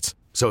job sites.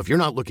 So if you're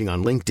not looking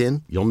on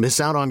LinkedIn, you'll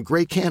miss out on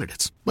great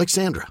candidates like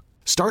Sandra.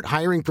 Start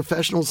hiring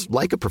professionals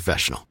like a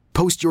professional.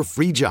 Post your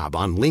free job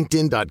on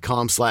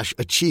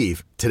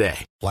linkedin.com/achieve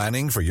today.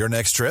 Planning for your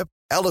next trip?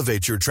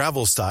 Elevate your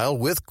travel style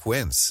with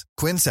Quince.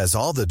 Quince has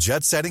all the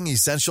jet-setting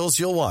essentials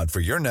you'll want for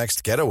your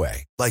next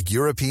getaway, like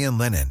European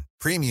linen,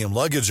 premium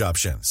luggage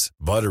options,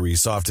 buttery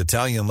soft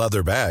Italian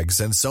leather bags,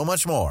 and so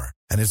much more.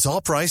 And it's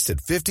all priced at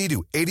 50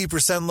 to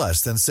 80%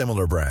 less than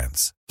similar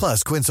brands.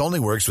 Plus, Quince only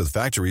works with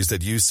factories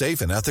that use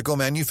safe and ethical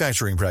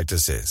manufacturing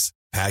practices.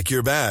 Pack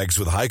your bags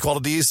with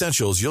high-quality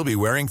essentials you'll be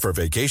wearing for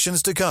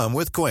vacations to come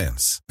with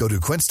Quince. Go to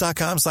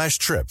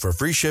quince.com/trip for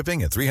free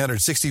shipping and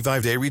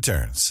 365-day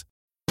returns.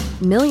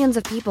 Millions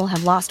of people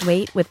have lost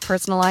weight with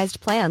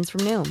personalized plans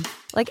from Noom.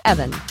 Like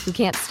Evan, who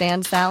can't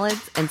stand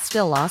salads and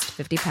still lost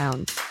 50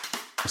 pounds.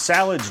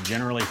 Salads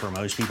generally for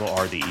most people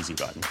are the easy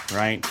button,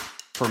 right?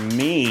 For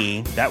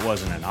me, that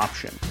wasn't an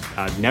option.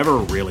 I never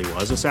really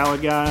was a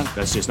salad guy.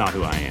 That's just not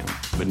who I am.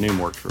 But Noom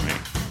worked for me.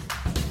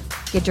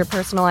 Get your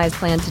personalized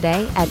plan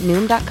today at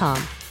Noom.com.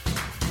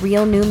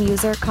 Real Noom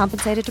user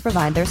compensated to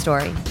provide their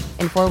story.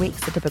 In 4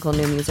 weeks, the typical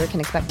Noom user can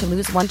expect to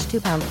lose 1 to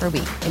 2 pounds per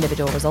week.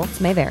 Individual results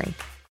may vary.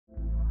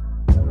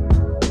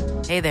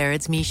 Hey there,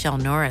 it's Michelle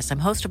Norris. I'm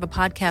host of a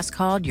podcast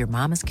called Your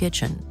Mama's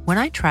Kitchen. When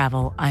I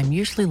travel, I'm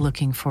usually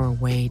looking for a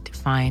way to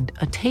find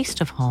a taste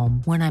of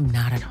home when I'm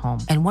not at home.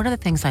 And one of the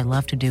things I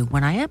love to do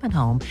when I am at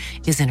home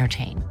is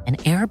entertain. And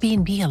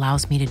Airbnb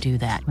allows me to do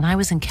that. When I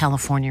was in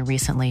California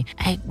recently,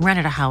 I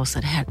rented a house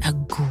that had a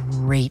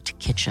great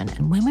kitchen.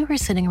 And when we were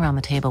sitting around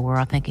the table, we were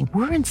all thinking,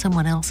 we're in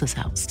someone else's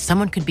house.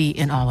 Someone could be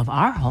in all of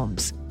our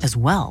homes as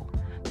well.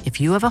 If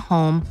you have a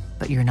home,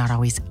 but you're not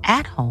always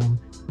at home,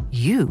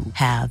 you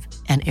have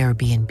an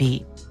Airbnb.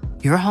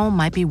 Your home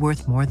might be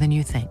worth more than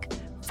you think.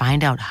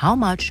 Find out how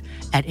much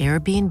at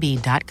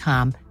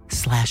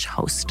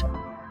airbnb.com/host.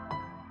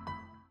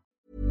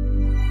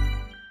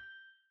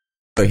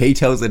 So he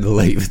tells her to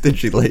leave, then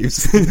she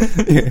leaves.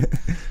 And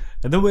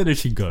then where does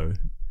she go?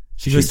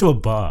 She goes to a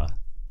bar.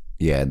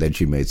 Yeah, then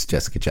she meets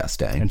Jessica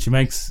Chastain. And she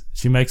makes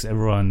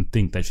everyone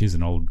think that she's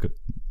an old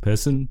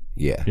person.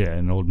 Yeah. Yeah,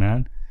 an old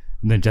man.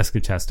 And then Jessica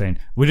Chastain.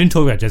 We didn't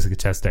talk about Jessica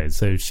Chastain.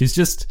 So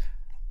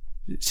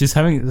she's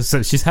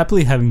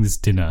happily having this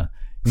dinner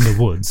in the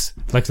woods.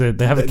 Like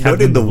they have a cabin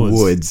not in the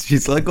woods.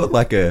 She's like got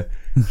like a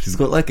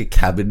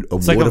cabin,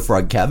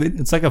 waterfront cabin.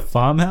 It's like a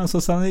farmhouse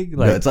or something.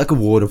 No, it's like a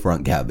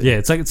waterfront cabin. Yeah,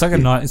 it's a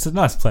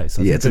nice place.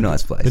 It's a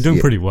nice place. They're doing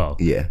pretty well.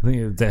 Yeah, I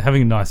think they're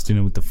having a nice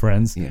dinner with the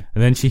friends. Yeah,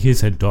 and then she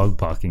hears her dog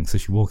barking, so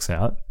she walks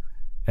out,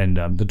 and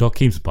the dog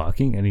keeps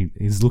barking, and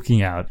he's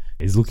looking out.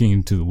 He's looking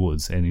into the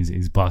woods, and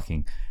he's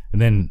barking,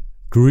 and then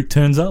Groot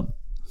turns up.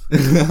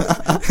 Did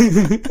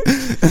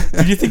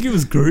you think it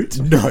was Groot?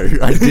 No,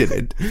 I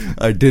didn't.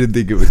 I didn't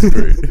think it was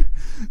Groot.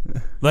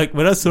 Like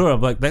when I saw it,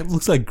 I'm like, that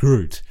looks like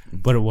Groot,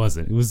 but it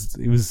wasn't. It was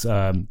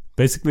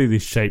basically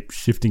these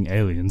shape-shifting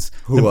aliens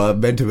who are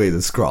meant to be the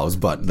Skrulls,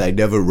 but they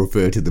never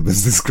refer to them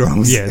as the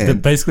Skrulls. Yeah, they're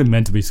basically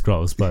meant to be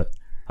Skrulls, but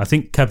I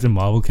think Captain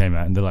Marvel came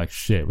out and they're like,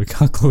 shit, we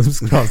can't call them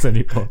Skrulls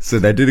anymore. So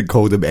they didn't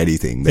call them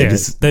anything. They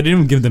didn't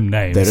even give them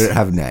names. They don't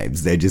have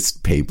names. They're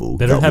just people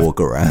that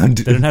walk around.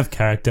 They don't have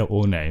character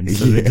or names.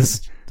 So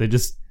they're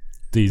just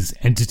these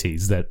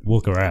entities that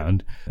walk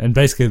around. And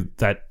basically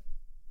that,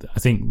 I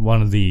think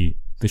one of the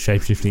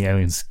shape-shifting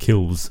aliens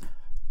kills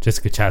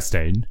Jessica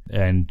Chastain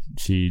and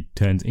she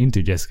turns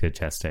into Jessica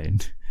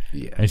Chastain.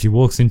 Yeah. And she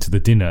walks into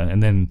the dinner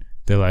and then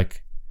they're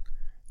like,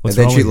 what's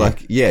and then wrong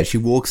she she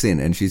walks in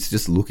and she's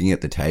just looking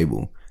at the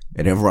table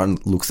and everyone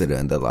looks at her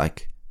and they're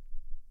like,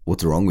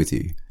 what's wrong with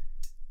you?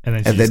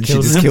 And then she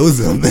just kills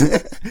them.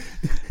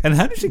 And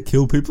how does she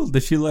kill people?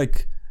 Does she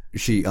like...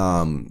 She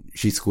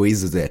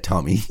squeezes their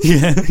tummy.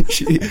 Yeah.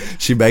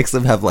 she makes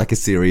them have like a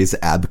serious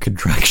ab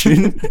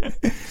contraction.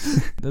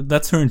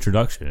 That's her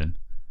introduction.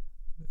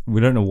 We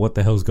don't know what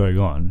the hell's going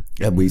on.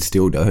 And we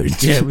still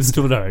don't. Yeah, we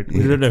still don't.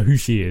 We don't know who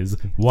she is,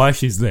 why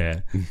she's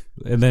there.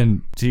 And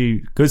then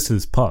she goes to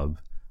this pub.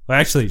 Well,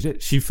 actually,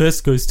 she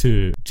first goes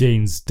to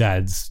Jean's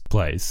dad's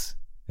place,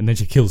 and then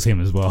she kills him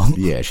as well.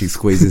 Yeah, she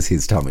squeezes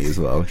his tummy as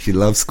well. She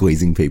loves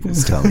squeezing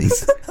people's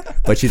tummies.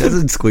 But she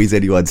doesn't squeeze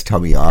anyone's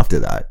tummy after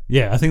that.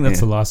 Yeah, I think that's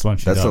the last one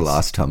she does. That's the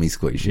last tummy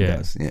squeeze she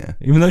does, yeah.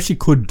 Even though she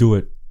could do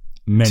it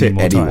many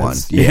more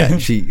times. Yeah,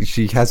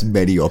 she has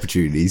many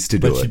opportunities to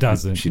do it. But she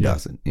doesn't. She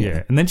doesn't.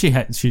 Yeah. And then she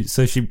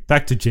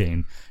back to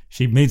Jean.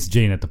 She meets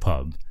Jean at the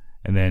pub.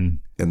 And then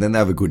they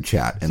have a good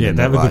chat. And they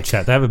have a good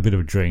chat. They have a bit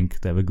of a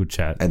drink. They have a good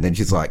chat. And then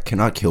she's like, can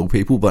I kill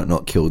people but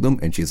not kill them?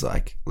 And she's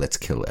like, let's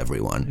kill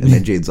everyone. And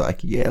then Jean's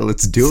like, yeah,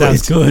 let's do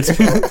Sounds it. Sounds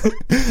good.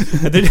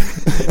 And then,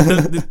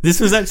 this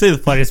was actually the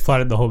funniest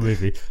part of the whole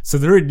movie. So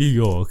they're in New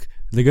York.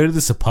 They go to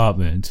this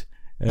apartment.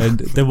 And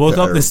they walk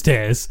up the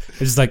stairs. And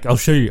she's like, I'll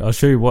show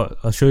you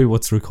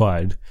what's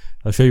required.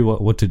 I'll show you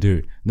what to do.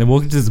 And they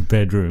walk into this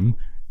bedroom.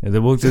 And they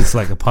walk to this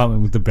like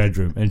apartment with the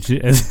bedroom. And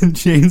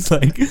Jean's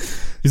like,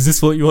 is this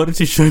what you wanted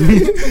to show me?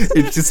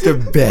 It's just a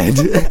bed.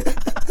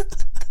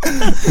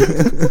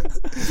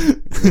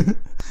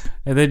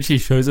 And then she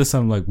shows us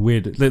some like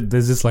weird,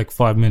 there's this like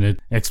 5-minute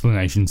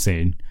explanation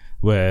scene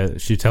where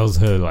she tells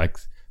her like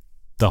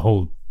the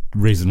whole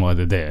reason why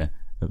they're there.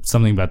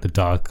 Something about the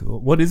dark.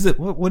 What is it?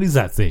 What is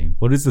that thing?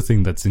 What is the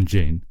thing that's in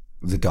Jean?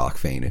 The Dark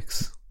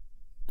Phoenix.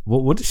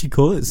 What does she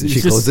call it?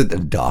 She calls it the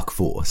Dark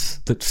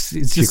Force. It's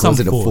just she calls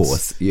it a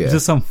force. Yeah. It's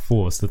just some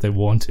force that they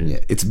wanted.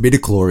 Yeah, it's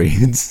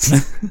midichlorians.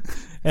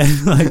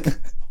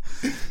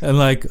 and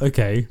like,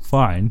 okay,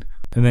 fine.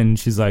 And then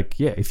she's like,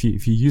 yeah, if you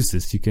use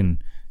this, you can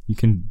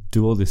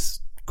do all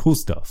this cool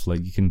stuff.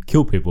 Like, you can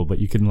kill people, but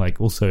you can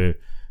like also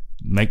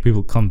make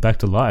people come back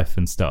to life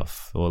and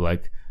stuff, or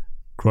like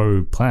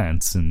grow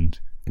plants and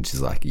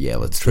she's like, yeah,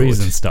 let's trees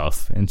do it. and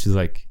stuff. And she's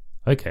like,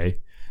 okay.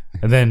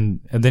 And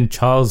then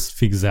Charles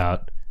figures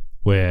out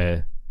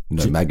where.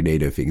 No,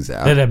 Magneto figures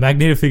out. No,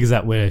 Magneto figures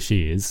out where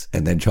she is.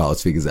 And then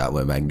Charles figures out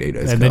where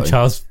Magneto's going. And then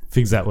Charles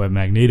figures out where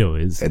Magneto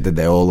is. And then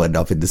they all end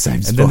up in the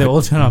same spot. And then they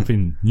all turn up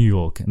in New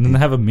York. And then they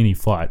have a mini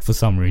fight for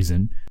some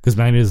reason. Because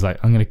Magneto's like,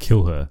 I'm going to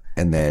kill her.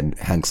 And then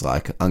Hank's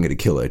like, I'm going to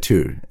kill her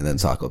too. And then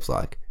Cyclops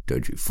like,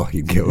 don't you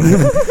fucking kill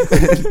her.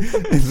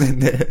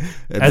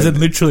 As in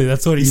literally,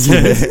 that's what he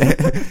says.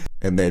 Yeah.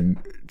 And then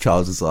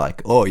Charles is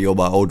like, oh, you're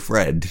my old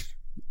friend.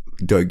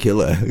 Don't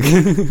kill her.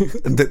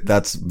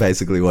 That's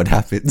basically what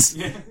happens.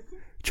 Yeah.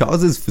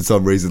 Charles is for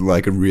some reason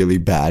like a really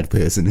bad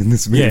person in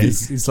this movie. Yeah,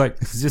 it's like,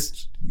 it's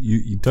just,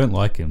 you don't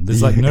like him.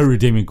 There's like no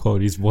redeeming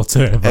qualities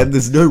whatsoever. And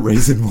there's no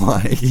reason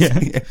why.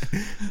 Yeah.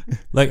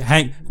 Like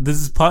Hank, there's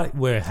this part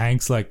where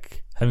Hank's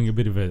like having a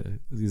bit of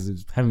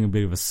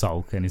a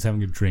sulk and he's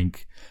having a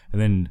drink,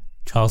 and then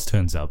Charles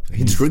turns up.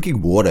 He's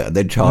drinking water, and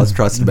then Charles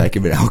tries to make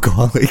him an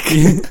alcoholic.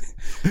 And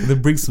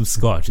then brings some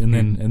scotch, and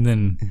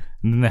then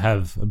they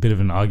have a bit of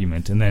an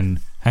argument, and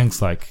then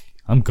Hank's like,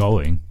 I'm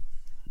going.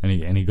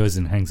 And he goes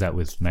and hangs out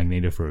with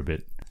Magneto for a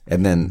bit.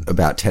 And then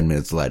about 10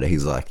 minutes later,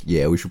 he's like,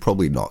 yeah, we should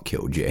probably not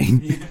kill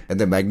Jean. Yeah.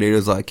 And then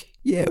Magneto's like,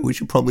 yeah, we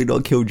should probably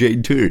not kill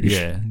Jean too.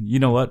 Yeah. You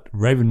know what?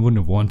 Raven wouldn't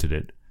have wanted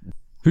it.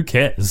 Who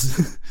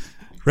cares?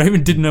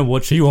 Raven didn't know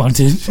what she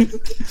wanted.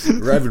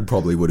 Raven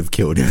probably would have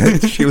killed her.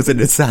 She was an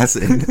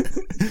assassin.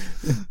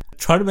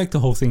 Try to make the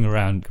whole thing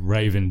around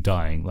Raven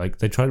dying. Like,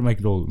 they try to make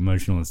it all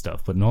emotional and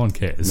stuff, but no one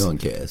cares. No one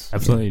cares.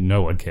 Absolutely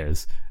no one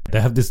cares.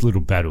 They have this little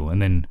battle, and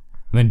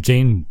then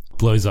Jean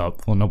blows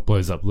up, or not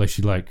blows up, like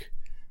she like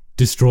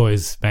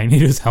destroys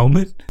Magneto's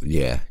helmet.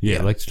 Yeah.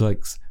 Like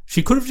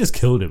she could have just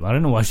killed him. I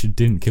don't know why she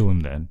didn't kill him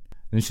then. And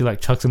then she like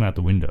chucks him out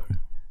the window,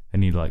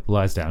 and he like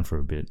lies down for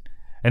a bit.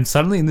 And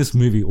suddenly in this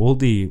movie, all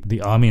the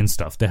army and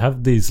stuff, they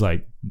have these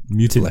like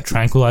mutant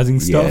tranquilizing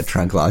stuff. Yeah,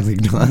 tranquilizing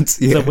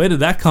nuts. Yeah. So where did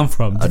that come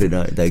from? I don't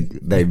know.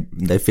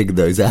 They figured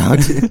those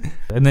out.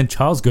 And then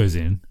Charles goes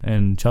in,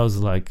 and Charles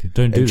is like,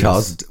 don't do this.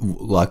 Charles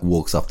like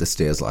walks up the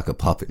stairs like a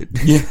puppet.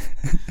 Yeah.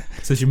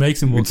 So she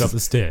makes him walk up the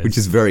stairs. Which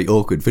is very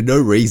awkward for no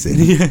reason.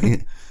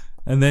 Yeah.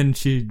 And then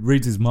she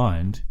reads his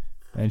mind,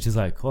 and she's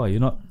like, oh, you're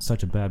not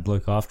such a bad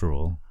bloke after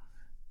all.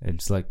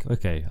 And she's like,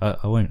 okay,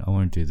 I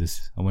won't do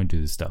this. I won't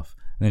do this stuff.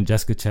 And then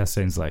Jessica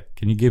Chastain's like,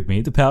 can you give me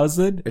the powers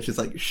then? And she's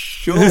like,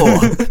 sure.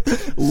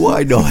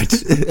 Why not?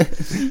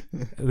 And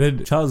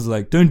then Charles is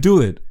like, don't do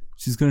it.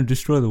 She's going to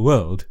destroy the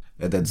world.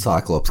 And then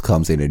Cyclops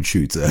comes in and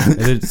shoots her. And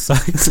then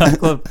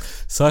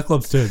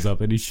Cyclops turns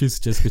up and he shoots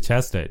Jessica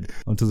Chastain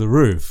onto the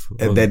roof.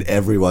 And then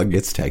everyone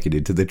gets taken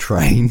into the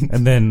train.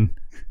 And then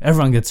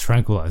everyone gets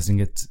tranquilized and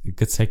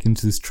gets taken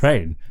to this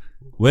train.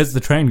 Where's the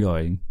train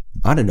going?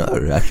 I don't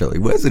know, actually.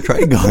 Where's the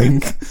train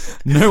going?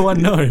 No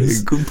one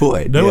knows. Good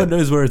point. No one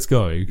knows where it's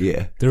going.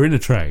 Yeah. They're in a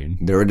train.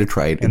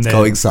 It's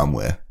going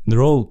somewhere.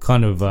 They're all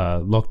kind of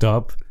locked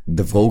up.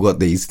 They've all got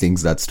these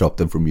things that stop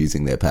them from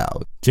using their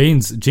power. Jean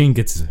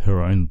gets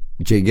her own.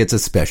 Jean gets a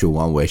special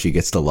one where she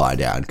gets to lie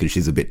down because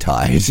she's a bit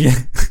tired. Yeah.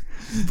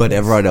 But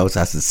everyone else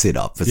has to sit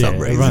up for some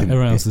reason.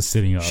 Everyone else is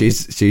sitting up.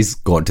 She's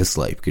gone to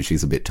sleep because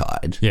she's a bit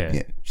tired.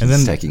 Yeah.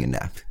 She's taking a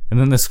nap. And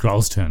then the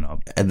Skrulls turn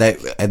up. And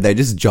they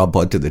just jump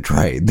onto the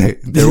train.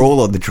 They're all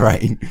on the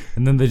train.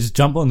 And then they just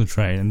jump on the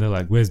train and they're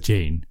like, where's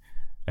Jean?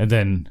 And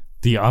then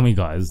the army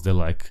guys, they're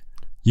like,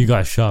 you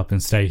guys shut up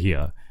and stay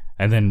here.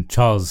 And then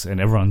Charles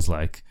and everyone's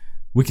like,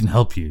 we can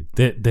help you.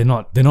 They're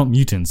not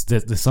mutants.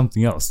 They're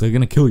something else. They're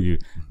going to kill you.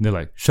 And they're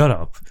like, shut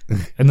up.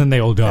 And then they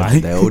all die.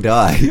 And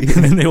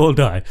then they all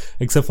die.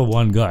 Except for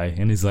one guy.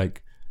 And he's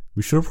like,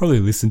 we should have probably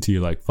listened to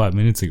you like 5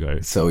 minutes ago.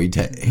 So he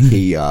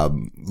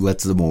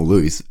lets them all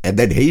loose, and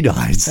then he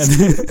dies.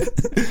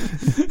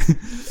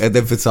 And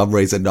then for some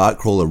reason,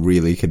 Nightcrawler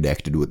really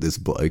connected with this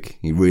bloke.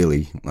 He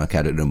really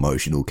had an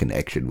emotional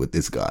connection with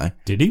this guy.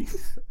 Did he?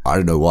 I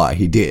don't know why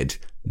he did.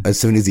 As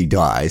soon as he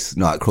dies,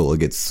 Nightcrawler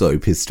gets so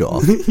pissed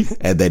off,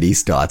 and then he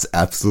starts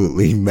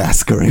absolutely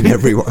massacring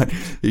everyone.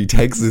 He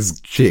takes this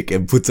chick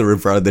and puts her in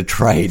front of the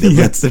train and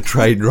lets the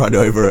train run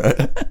over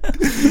her.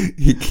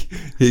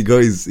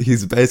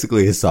 He's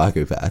basically a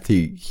psychopath.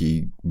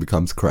 He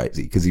becomes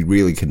crazy because he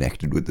really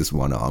connected with this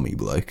one army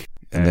bloke.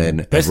 And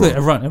then basically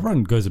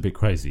everyone goes a bit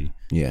crazy.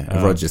 Yeah,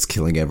 everyone's just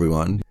killing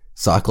everyone.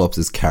 Cyclops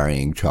is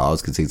carrying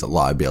Charles because he's a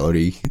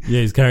liability.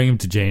 Yeah, he's carrying him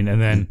to Jean,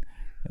 and then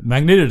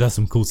Magneto does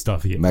some cool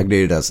stuff here.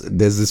 There's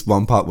this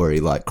one part where he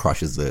like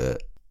crushes the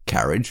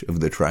carriage of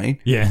the train.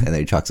 Yeah. And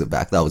then he chucks it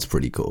back. That was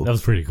pretty cool.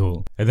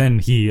 And then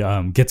he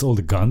gets all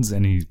the guns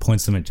and he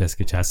points them at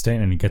Jessica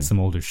Chastain and he gets them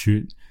all to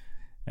shoot.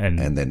 And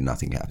then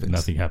nothing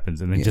happens.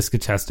 And then Jessica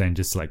Chastain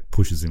just like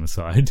pushes him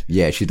aside.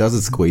 Yeah, she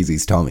doesn't squeeze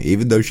his tummy,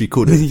 even though she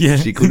couldn't. Yeah.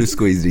 She could have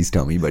squeezed his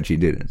tummy, but she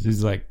didn't.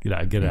 She's like, get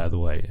out of the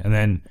way. And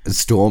then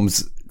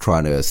Storm's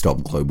trying to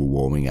stop global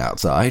warming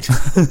outside.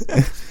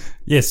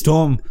 Yeah,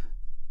 Storm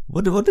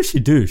What does she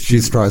do?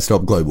 She's trying to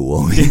stop global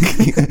warming.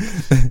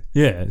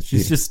 Yeah,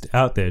 she's just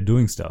out there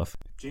doing stuff.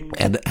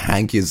 And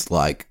Hank is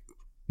like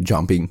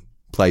jumping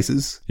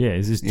places. Yeah,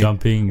 he's just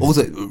jumping.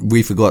 Also,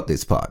 we forgot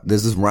this part.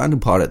 There's this random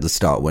part at the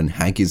start when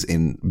Hank is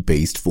in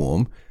beast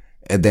form,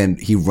 and then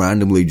he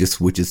randomly just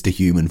switches to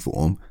human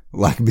form,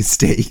 like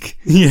Mystique.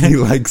 Yeah. He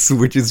like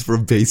switches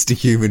from beast to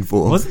human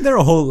form. Wasn't there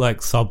a whole like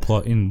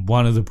subplot in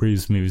one of the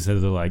previous movies that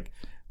they're like,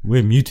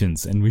 we're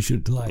mutants and we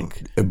should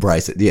like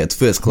embrace it? Yeah, it's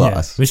first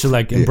class. Yeah, we should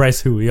like embrace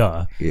who we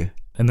are. Yeah.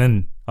 And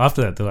then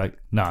after that, they're like,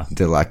 nah.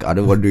 They're like, I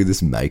don't want to do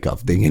this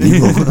makeup thing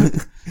anymore.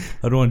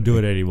 I don't want to do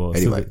it anymore.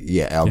 Anyway,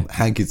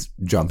 Hank is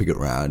jumping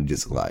around,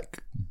 just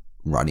like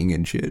running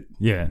and shit.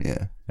 Yeah.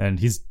 Yeah. And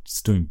he's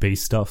just doing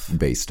beast stuff.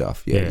 Beast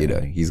stuff, yeah. You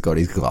know, he's got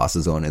his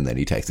glasses on and then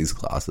he takes his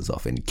glasses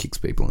off and kicks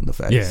people in the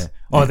face. Yeah.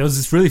 Oh, there was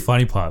this really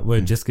funny part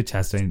where Jessica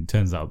Chastain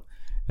turns up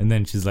and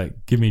then she's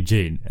like, give me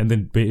Jean. And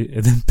then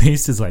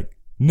Beast is like,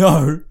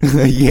 no.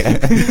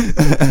 Yeah.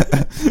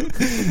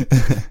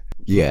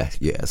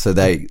 Yeah. So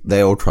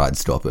they all try to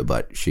stop her,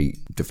 but she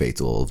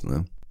defeats all of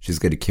them. She's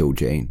going to kill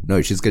Jean.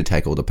 No, she's going to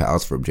take all the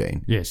powers from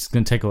Jean. Yeah, she's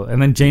going to take all.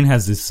 And then Jean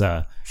has this.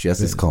 She has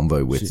this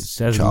combo with Charles.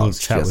 She has a little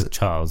chat with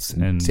Charles,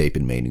 and deep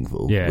and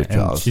meaningful. Yeah, with and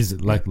Charles. she's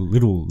like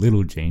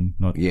little Jean,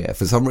 not. Yeah,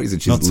 for some reason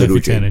she's not little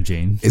Sophie Turner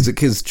Jean. Is it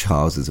because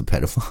Charles is a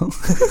pedophile?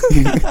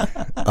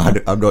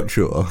 I'm not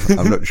sure.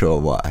 I'm not sure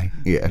why.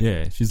 Yeah.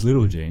 Yeah, she's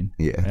little Jean.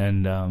 Yeah,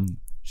 and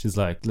she's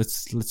like,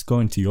 let's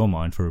go into your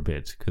mind for a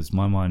bit because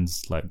my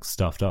mind's like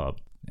stuffed up.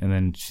 And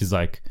then she's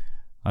like,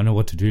 I know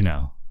what to do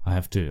now. I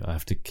have to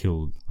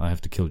kill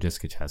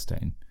Jessica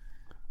Chastain,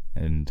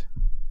 and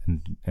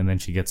then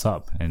she gets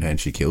up and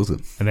she kills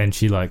him, and then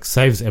she like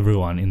saves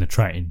everyone in the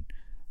train,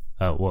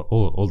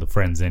 all the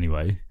friends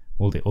anyway,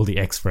 all the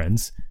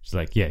ex-friends. She's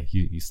like, yeah,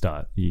 you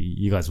start,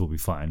 you guys will be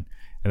fine.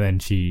 And then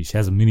she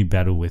has a mini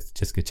battle with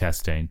Jessica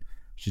Chastain.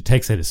 She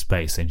takes her to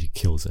space and she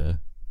kills her.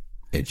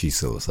 And she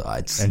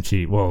suicides. And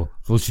she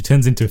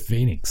turns into a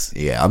phoenix.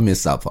 Yeah, I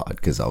missed that part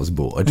because I was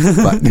bored.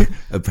 But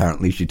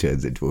apparently she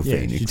turns into a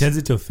phoenix. She turns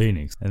into a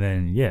phoenix. And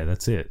then,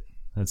 that's it.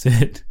 That's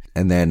it.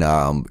 And then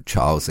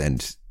Charles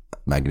and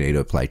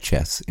Magneto play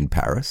chess in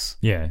Paris.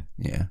 Yeah.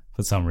 Yeah.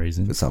 For some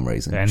reason.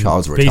 And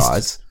Charles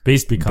retires.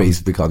 Beast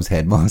becomes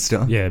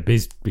headmaster. Yeah,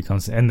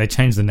 and they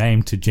change the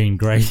name to Jean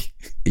Grey.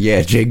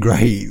 Yeah, Jean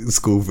Grey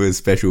School for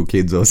Special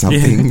Kids or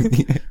something.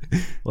 Yeah.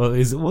 Well,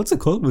 what's it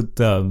called with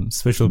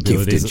special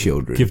abilities? Gifted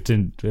children.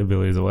 Gifted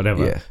abilities or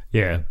whatever. Yeah.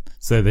 Yeah.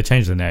 So they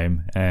change the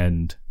name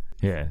and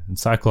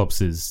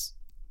Cyclops is...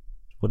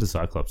 What does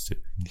Cyclops do?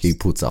 He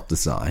puts up the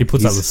sign. That's all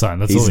he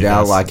does. He's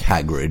now like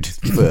Hagrid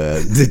for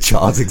the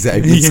Charles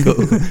Xavier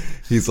School.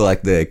 He's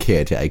like the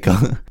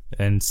caretaker.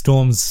 And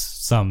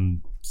Storm's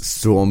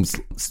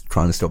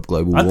trying to stop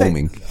global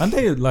warming. Aren't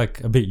they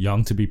like a bit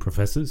young to be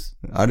professors?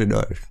 I don't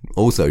know.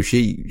 Also,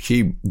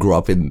 she grew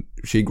up in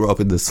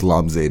the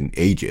slums in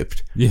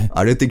Egypt. Yeah.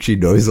 I don't think she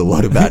knows a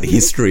lot about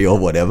history or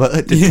whatever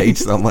to teach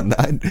someone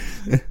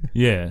that.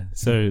 Yeah.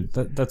 So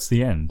that's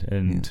the end,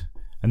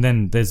 and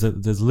then there's a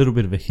little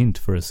bit of a hint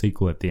for a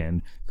sequel at the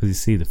end because you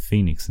see the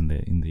phoenix in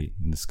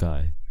the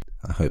sky.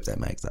 I hope they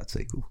make that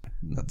sequel.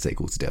 That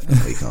sequel's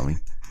definitely coming.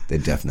 They're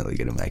definitely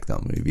going to make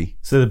that movie.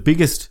 So the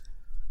biggest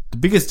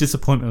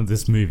disappointment of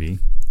this movie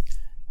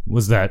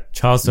was that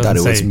Charles doesn't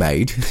say... That it was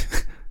made.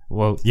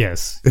 Well,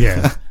 yes.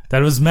 Yeah.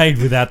 That it was made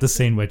without the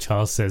scene where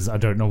Charles says, I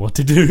don't know what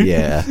to do.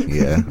 Yeah.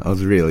 I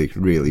was really,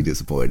 really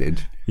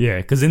disappointed. Yeah,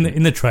 because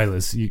in the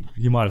trailers,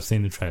 you might have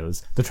seen the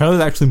trailers. The trailers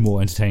are actually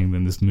more entertaining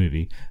than this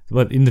movie.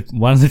 But in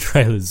one of the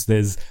trailers,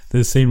 there's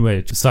a scene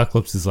where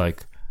Cyclops is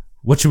like,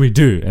 what should we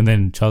do? And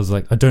then Charles is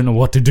like, I don't know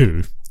what to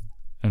do.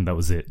 And that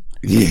was it.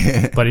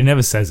 Yeah. But he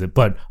never says it.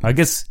 But I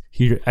guess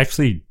he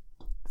actually,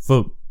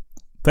 for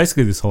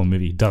basically this whole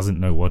movie, he doesn't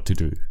know what to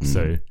do.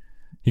 So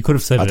he could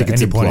have said it at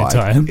any point in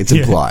time. It's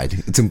implied.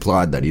 It's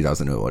implied that he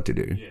doesn't know what to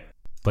do. Yeah.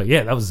 But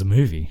yeah, that was the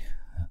movie.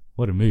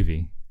 What a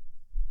movie.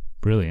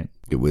 Brilliant.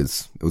 It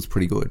was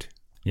pretty good.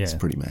 Yeah. It's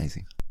pretty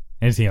amazing.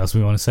 Anything else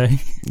we want to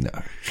say? No.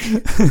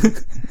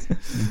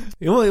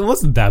 It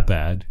wasn't that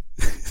bad.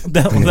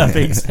 That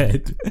being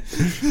said.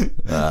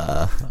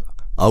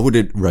 I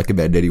wouldn't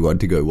recommend anyone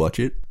to go watch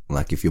it.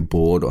 Like if you're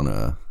bored on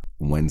a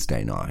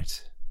Wednesday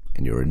night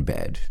and you're in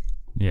bed,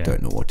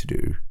 don't know what to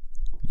do.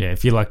 Yeah,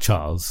 if you like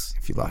Charles.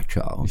 If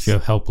you're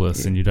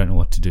helpless and you don't know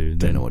what to do.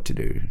 Don't know what to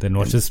do. Then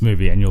watch this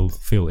movie and you'll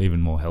feel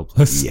even more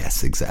helpless.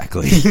 Yes,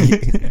 exactly.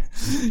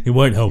 It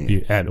won't help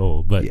you at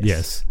all, but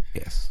yes.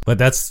 But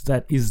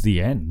that is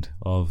the end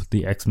of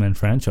the X-Men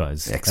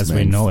franchise as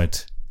we know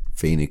it.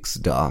 Phoenix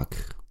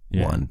Dark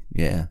 1.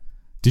 Yeah.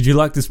 Did you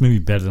like this movie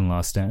better than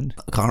Last Stand?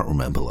 I can't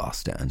remember Last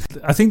Stand.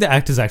 I think the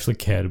actors actually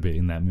cared a bit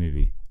in that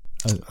movie.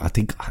 I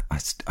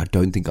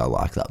don't think I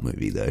like that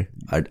movie though.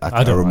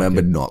 I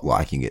remember not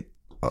liking it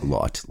a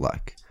lot.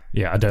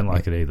 Yeah, I don't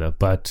like it either.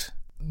 But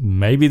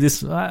maybe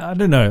this, I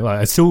don't know.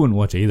 I still wouldn't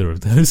watch either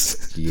of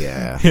those.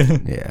 Yeah.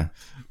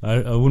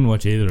 I wouldn't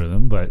watch either of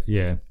them, but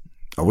yeah.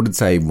 I wouldn't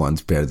say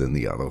one's better than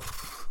the other.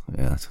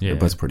 Yeah, they're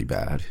both pretty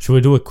bad. Should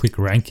we do a quick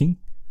ranking?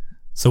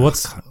 So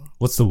what's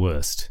the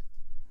worst?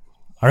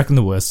 I reckon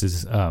the worst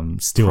is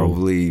still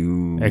Probably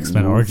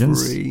X-Men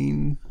Origins.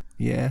 Wolverine.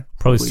 Yeah.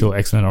 Probably still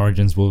X-Men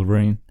Origins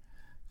Wolverine.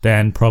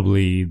 Then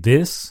probably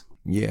this.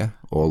 Yeah.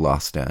 Or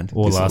Last Stand.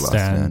 Or This Last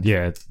Stand.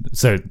 Yeah.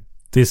 So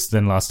this,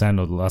 then Last Stand,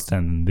 or The Last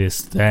Stand, and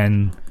this,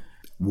 then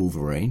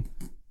Wolverine.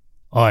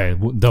 Oh, yeah,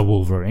 the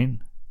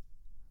Wolverine.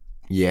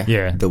 Yeah.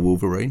 Yeah. The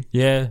Wolverine.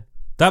 Yeah.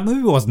 That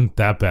movie wasn't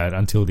that bad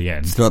until the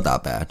end. It's not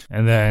that bad.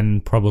 And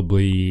then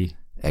probably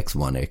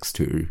X1,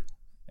 X2.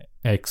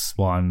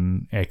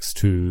 X1,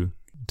 X2,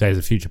 Days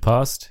of Future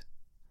Past.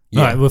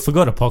 Yeah. No, we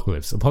forgot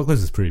Apocalypse.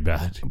 Apocalypse is pretty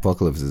bad.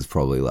 Apocalypse is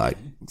probably like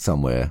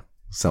somewhere.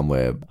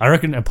 I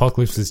reckon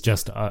Apocalypse is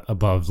just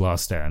above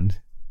Last Stand.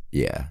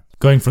 Yeah.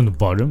 Going from the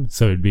bottom,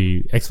 so it'd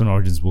be X-Men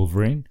Origins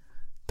Wolverine,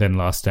 then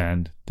Last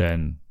Stand,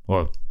 then,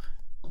 well,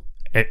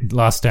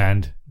 Last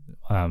Stand,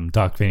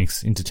 Dark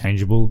Phoenix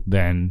interchangeable,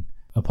 then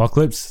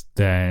Apocalypse,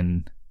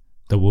 then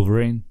the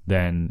Wolverine,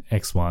 then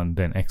X1,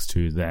 then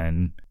X2,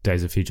 then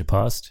Days of Future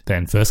Past,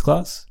 then First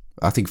Class.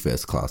 I think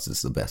First Class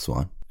is the best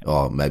one.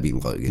 Or maybe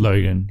Logan.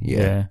 Logan,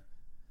 yeah.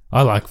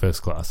 I like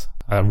First Class.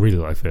 I really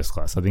like First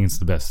Class. I think it's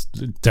the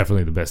best,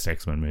 definitely the best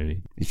X-Men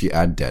movie. If you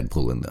add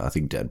Deadpool in there, I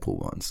think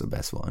Deadpool 1's the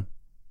best one.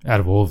 Out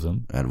of all of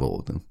them? Out of all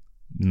of them.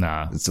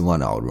 Nah. It's the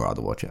one I would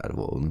rather watch out of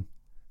all of them.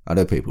 I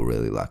know people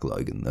really like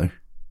Logan, though.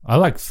 I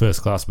like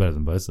First Class better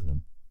than both of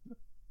them.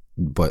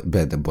 But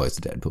better than both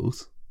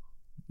Deadpools.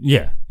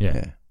 Yeah.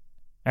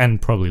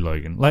 And probably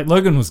Logan. Like,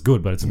 Logan was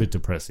good, but it's a bit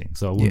depressing,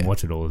 so I wouldn't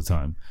watch it all the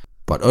time.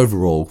 But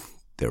overall,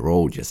 they're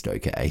all just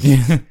okay.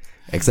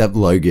 Except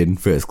Logan,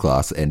 First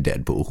Class, and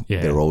Deadpool.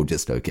 Yeah. They're all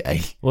just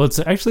okay. Well, it's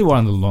actually one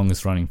of the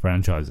longest running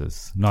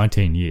franchises.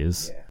 19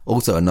 years. Yeah.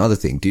 Also, another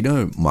thing. Do you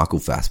know Michael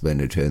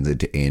Fassbender turns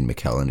into Ian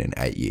McKellen in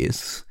 8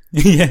 years?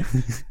 Yeah.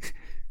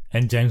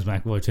 And James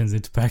McAvoy turns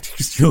into Patrick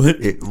Stewart.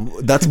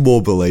 That's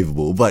more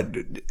believable, but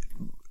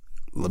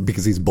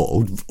because he's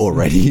bald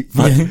already.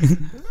 But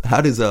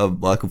how does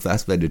Michael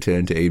Fassbender turn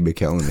into Ian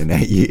McKellen in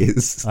 8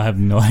 years? I have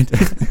no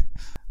idea.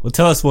 Well,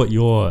 tell us what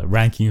your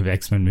ranking of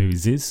X-Men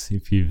movies is,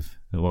 if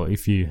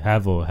you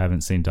have or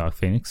haven't seen Dark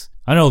Phoenix.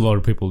 I know a lot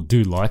of people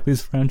do like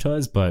this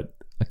franchise, but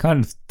I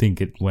kind of think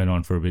it went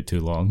on for a bit too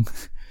long.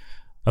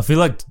 I feel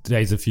like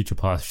Days of Future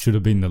Past should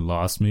have been the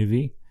last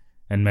movie,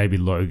 and maybe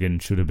Logan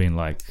should have been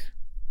like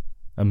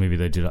a movie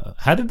they did.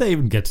 How did they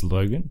even get to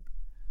Logan?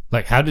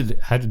 Like, how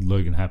did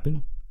Logan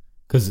happen?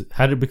 Because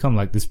how did it become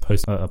like this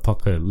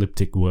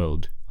post-apocalyptic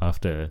world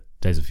after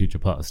Days of Future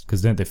Past?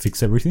 Because didn't they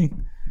fix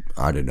everything?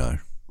 I don't know.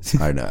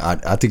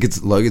 I think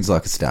Logan's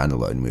like a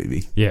standalone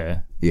movie. Yeah.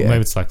 Or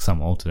maybe it's like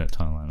some alternate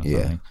timeline or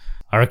something.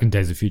 I reckon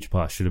Days of Future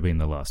Past should have been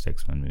the last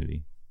X-Men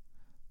movie.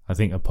 I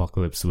think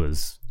Apocalypse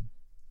was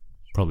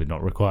probably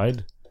not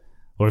required.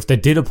 Or if they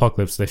did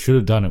Apocalypse, they should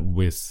have done it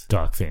with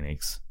Dark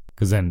Phoenix.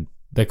 Because then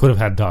they could have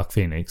had Dark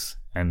Phoenix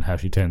and how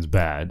she turns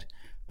bad,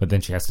 but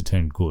then she has to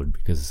turn good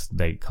because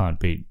they can't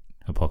beat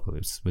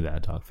Apocalypse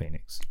without Dark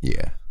Phoenix.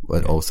 Yeah.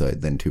 But also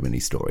then too many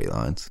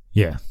storylines.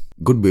 Yeah.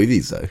 Good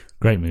movies though.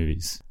 Great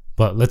movies.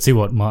 But let's see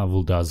what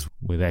Marvel does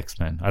with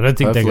X-Men. I don't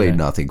think Hopefully they're going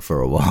to... nothing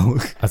for a while.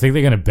 I think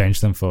they're going to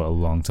bench them for a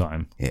long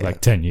time. Yeah. Like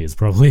 10 years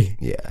probably.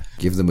 Yeah.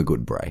 Give them a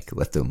good break.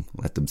 Let them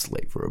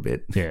sleep for a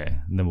bit. Yeah.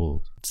 And then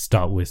we'll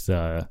start with...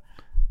 I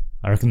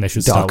reckon they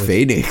should Dark start with...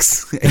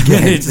 Phoenix.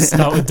 Just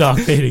start with Dark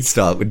Phoenix.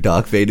 Start with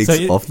Dark Phoenix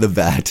off the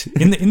bat.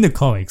 In the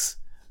comics,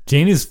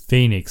 Jean is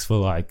Phoenix for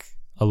like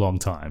a long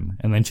time,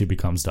 and then she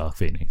becomes Dark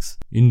Phoenix.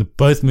 In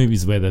both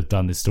movies where they've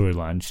done this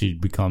storyline, she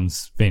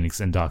becomes Phoenix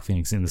and Dark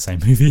Phoenix in the same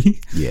movie.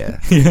 Yeah.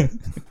 Yeah.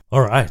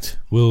 All right.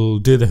 We'll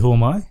do the Who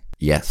Am I?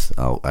 Yes.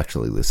 I'll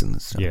actually listen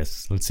this time.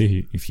 Yes. Let's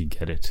see if you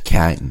get it.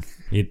 Kang.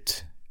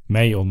 It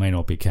may or may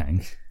not be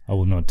Kang. I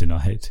will not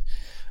deny it.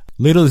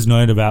 Little is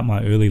known about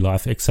my early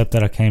life except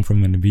that I came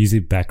from an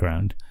abusive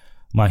background.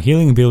 My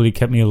healing ability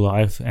kept me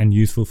alive and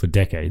useful for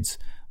decades.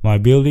 My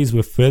abilities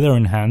were further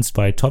enhanced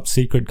by a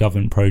top-secret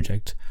government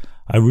project.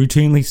 I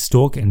routinely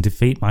stalk and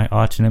defeat my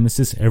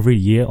arch-nemesis every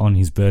year on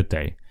his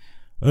birthday.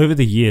 Over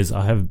the years,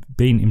 I have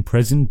been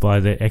imprisoned by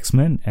the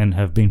X-Men and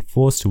have been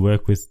forced to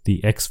work with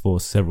the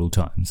X-Force several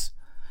times.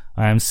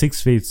 I am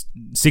 6 feet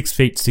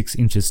 6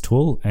 inches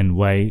tall and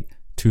weigh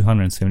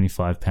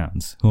 275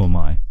 pounds. Who am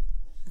I?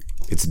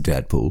 It's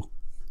Deadpool.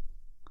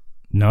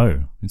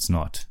 No, it's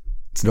not.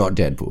 It's not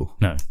Deadpool.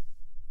 No.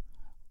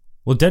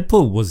 Well,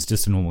 Deadpool was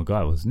just a normal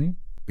guy, wasn't he?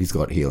 He's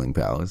got healing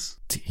powers.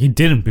 He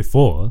didn't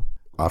before.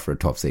 After a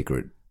top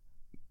secret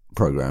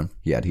program,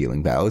 he had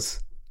healing powers.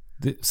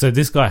 So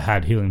this guy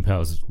had healing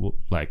powers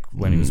like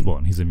when he was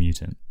born. He's a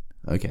mutant.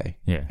 Okay.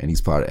 Yeah. And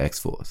he's part of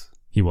X-Force.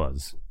 He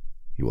was.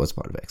 He was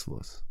part of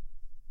X-Force.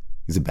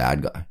 He's a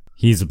bad guy.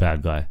 He's a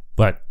bad guy,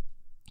 but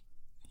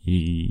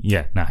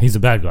he's a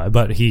bad guy,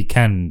 but he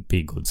can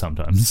be good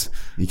sometimes.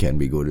 He can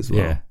be good as well.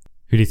 Yeah.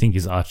 Who do you think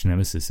his arch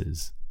nemesis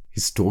is? He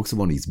stalks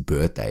him on his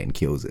birthday and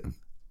kills him.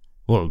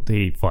 Well,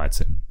 he fights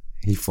him.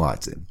 He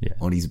fights him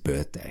on his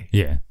birthday.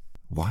 Yeah.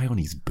 Why on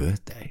his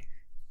birthday?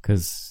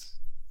 Because,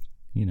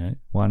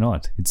 why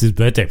not? It's his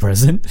birthday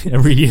present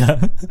every year.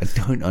 I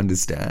don't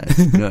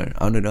understand. No,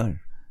 I don't know.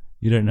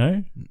 You don't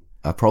know?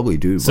 I probably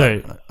do.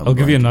 So I'll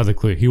give you another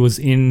clue. He was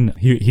in.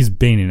 He's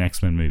been in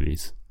X-Men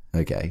movies.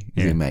 Okay.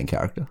 Is he a main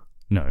character?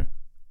 No.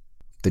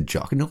 The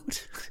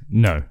Juggernaut?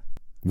 No.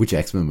 Which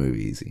X-Men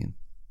movie is he in?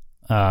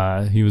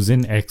 He was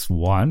in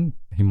X1.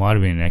 He might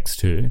have been in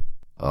X2.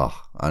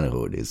 Oh, I know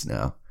who it is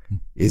now.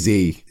 Is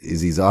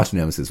his arch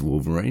nemesis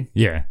Wolverine?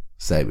 Yeah.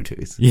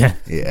 Sabretooth. Yeah.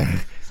 Yeah.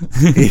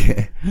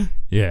 Yeah.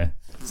 Yeah.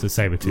 So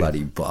Sabretooth.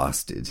 Bloody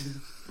bastard.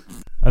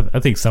 I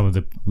think some of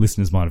the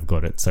listeners might have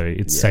got it. So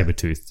it's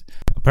Sabretooth.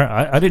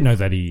 I didn't know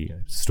that he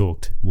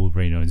stalked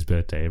Wolverine on his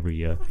birthday every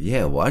year.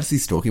 Yeah, why does he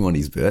stalk him on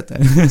his birthday?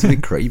 It's a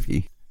bit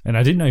creepy. And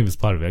I didn't know he was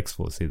part of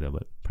X-Force either,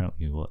 but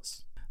apparently he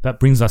was. That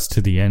brings us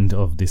to the end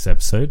of this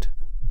episode.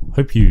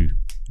 Hope you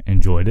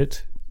enjoyed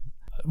it.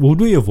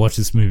 Would we have watched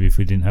this movie if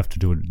we didn't have to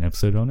do an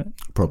episode on it?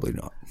 Probably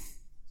not.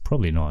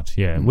 Probably not,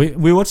 yeah.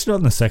 We watched it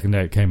on the second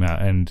day it came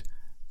out, and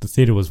the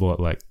theatre was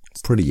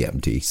pretty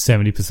empty.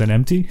 70%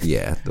 empty?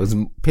 Yeah, there was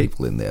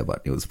people in there,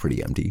 but it was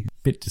pretty empty.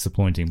 Bit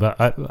disappointing, but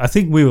I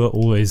think we were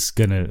always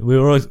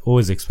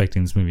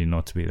expecting this movie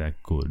not to be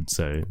that good,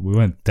 so we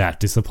weren't that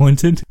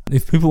disappointed.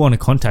 If people want to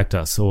contact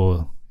us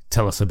or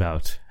tell us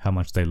about how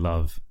much they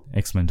love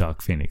X-Men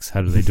Dark Phoenix,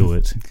 how do they do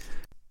it?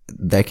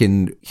 They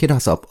can hit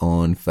us up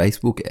on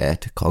Facebook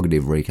at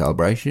Cognitive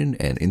Recalibration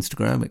and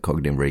Instagram at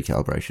Cognitive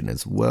Recalibration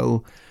as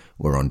well.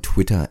 We're on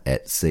Twitter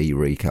at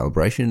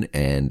CRecalibration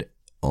and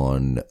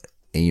on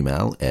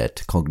email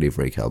at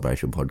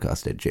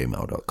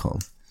cognitiverecalibrationpodcast@gmail.com.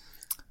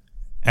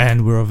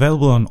 And we're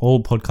available on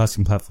all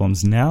podcasting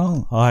platforms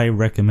now. I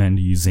recommend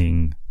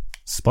using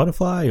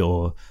Spotify,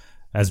 or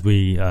as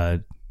we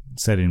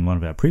said in one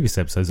of our previous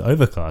episodes,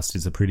 Overcast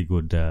is a pretty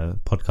good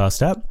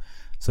podcast app.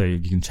 So you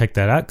can check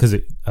that out because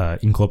it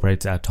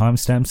incorporates our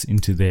timestamps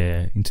into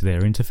their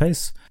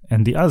interface.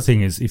 And the other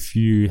thing is, if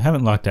you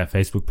haven't liked our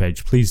Facebook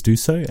page, please do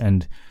so.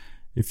 And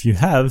if you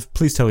have,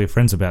 please tell your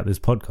friends about this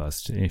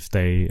podcast if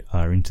they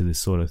are into this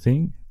sort of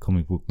thing,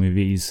 comic book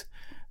movies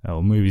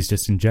or movies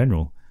just in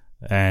general.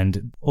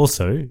 And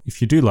also,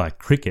 if you do like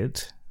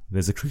cricket,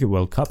 there's a Cricket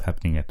World Cup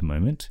happening at the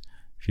moment,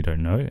 if you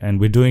don't know. And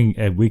we're doing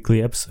a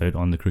weekly episode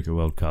on the Cricket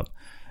World Cup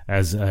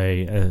as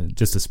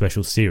just a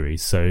special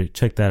series. So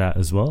check that out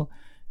as well.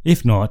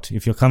 If not,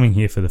 if you're coming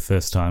here for the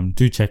first time,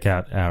 do check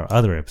out our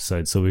other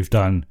episodes. So we've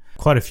done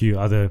quite a few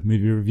other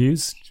movie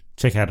reviews.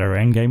 Check out our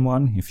Endgame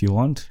one if you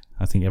want.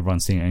 I think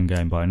everyone's seen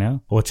Endgame by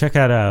now. Or check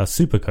out our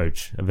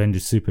Supercoach,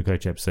 Avengers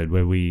Supercoach episode,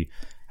 where we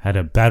had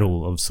a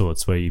battle of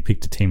sorts where you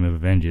picked a team of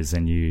Avengers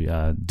and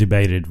you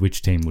debated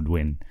which team would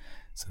win.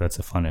 So that's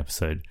a fun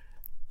episode.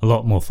 A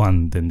lot more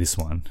fun than this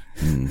one.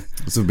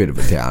 It's a bit of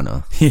a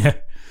downer. Yeah.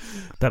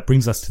 That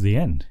brings us to the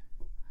end.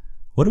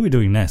 What are we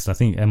doing next? I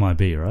think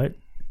MIB, right?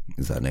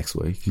 Is that next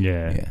week?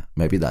 Yeah.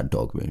 Maybe that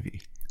dog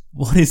movie.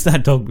 What is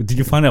that dog? Did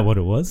you find out what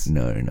it was?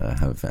 No, I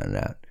haven't found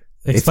it out.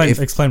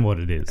 Explain what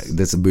it is.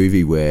 There's a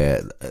movie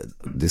where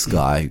this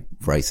guy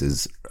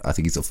races, I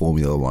think he's a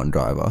Formula One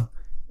driver,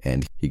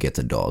 and he gets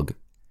a dog.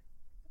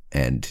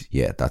 And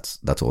yeah, that's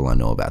all I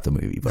know about the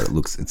movie, but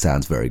it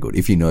sounds very good.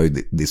 If you know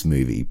this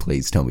movie,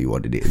 please tell me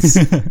what it is.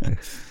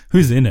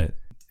 Who's in it?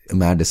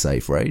 Amanda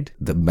Seyfried.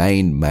 The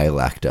main male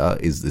actor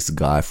is this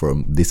guy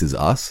from This Is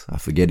Us. I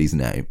forget his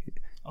name.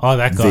 Oh,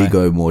 that guy.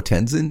 Viggo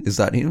Mortensen. Is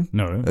that him?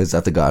 No. Or is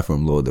that the guy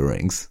from Lord of the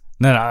Rings?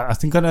 No, I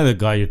think I know the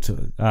guy is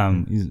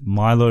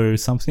Milo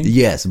something?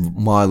 Yes,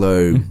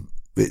 Milo.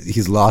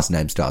 His last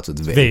name starts with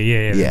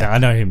V. Yeah. I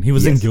know him. He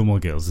was in Gilmore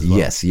Girls as well.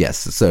 Yes.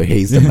 So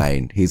he's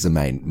the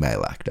main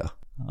male actor.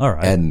 All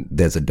right. And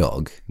there's a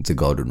dog. It's a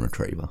golden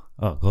retriever.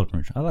 Oh, golden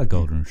retriever. I like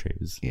golden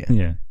retrievers.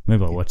 Yeah.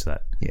 Maybe I'll watch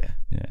that. Yeah.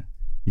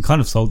 You kind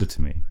of sold it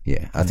to me.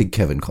 Yeah. I think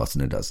Kevin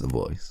Costner does the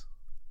voice.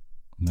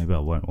 Maybe I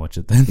won't watch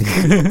it then.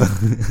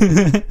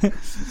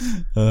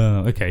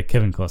 Okay,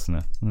 Kevin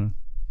Costner.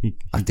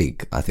 I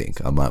think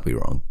I might be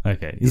wrong.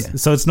 Okay,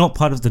 so it's not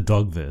part of the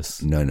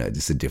Dogverse. No,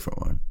 this is a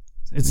different one.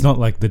 It's not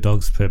like The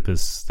Dog's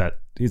Purpose. That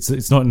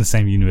it's not in the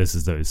same universe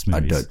as those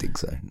movies. I don't think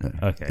so. No.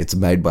 Okay, it's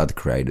made by the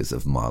creators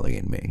of Marley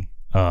and Me.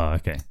 Oh,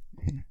 okay.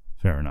 Yeah.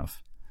 Fair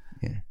enough.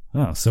 Yeah.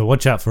 Oh, so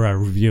watch out for our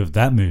review of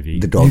that movie.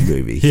 The dog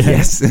movie,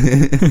 yes.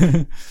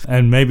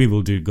 And maybe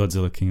we'll do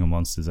Godzilla King of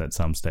Monsters at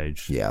some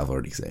stage. Yeah, I've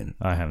already seen it.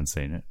 I haven't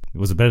seen it.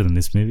 Was it better than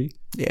this movie?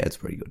 Yeah, it's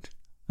pretty good.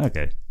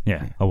 Okay,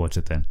 yeah. I'll watch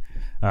it then.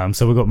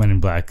 So we've got Men in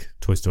Black,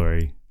 Toy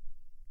Story.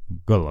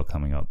 We've got a lot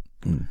coming up.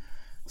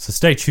 So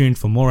stay tuned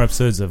for more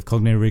episodes of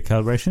Cognitive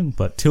Recalibration.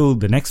 But till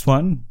the next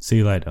one, see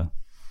you later.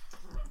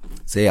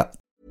 See ya.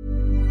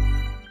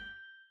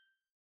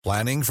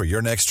 Planning for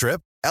your next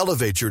trip?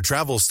 Elevate your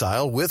travel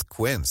style with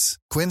Quince.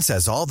 Quince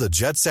has all the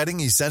jet-setting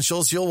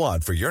essentials you'll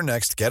want for your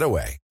next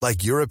getaway,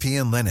 like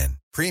European linen,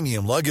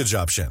 premium luggage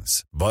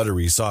options,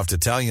 buttery soft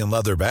Italian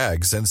leather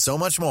bags, and so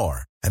much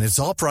more. And it's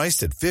all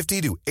priced at 50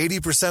 to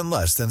 80%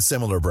 less than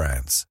similar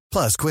brands.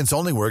 Plus, Quince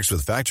only works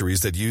with factories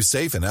that use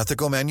safe and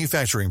ethical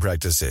manufacturing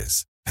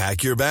practices.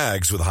 Pack your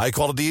bags with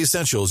high-quality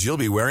essentials you'll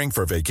be wearing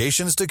for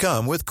vacations to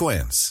come with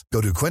Quince.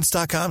 Go to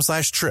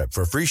quince.com/trip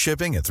for free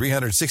shipping and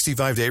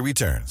 365-day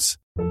returns.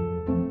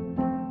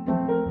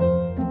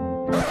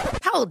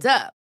 Hold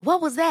up. What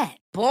was that?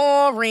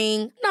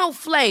 Boring. No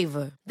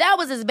flavor. That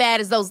was as bad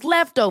as those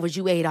leftovers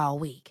you ate all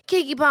week.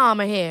 Keke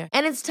Palmer here,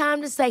 and it's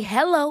time to say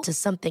hello to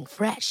something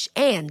fresh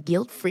and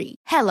guilt-free.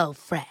 Hello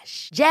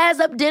Fresh. Jazz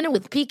up dinner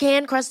with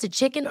pecan-crusted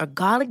chicken or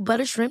garlic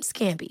butter shrimp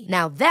scampi.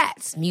 Now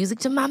that's music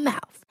to my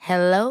mouth.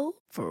 Hello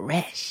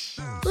Fresh.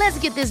 Let's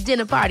get this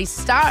dinner party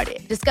started.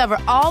 Discover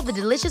all the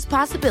delicious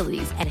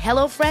possibilities at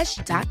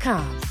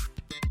hellofresh.com.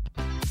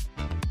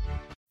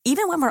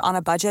 Even when we're on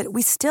a budget,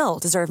 we still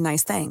deserve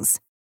nice things.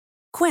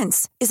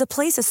 Quince is a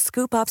place to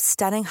scoop up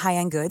stunning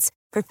high-end goods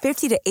for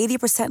 50 to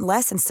 80%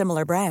 less than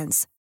similar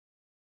brands.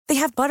 They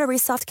have buttery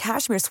soft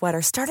cashmere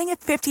sweaters starting at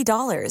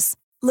 $50,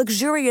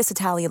 luxurious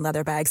Italian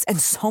leather bags, and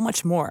so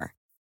much more.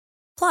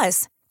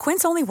 Plus,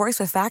 Quince only works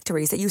with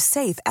factories that use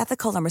safe,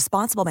 ethical, and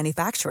responsible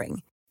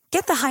manufacturing.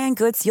 Get the high-end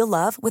goods you'll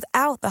love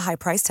without the high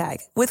price tag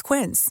with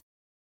Quince.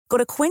 Go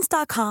to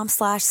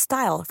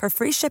quince.com/style for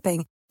free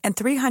shipping and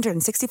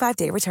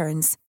 365-day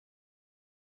returns.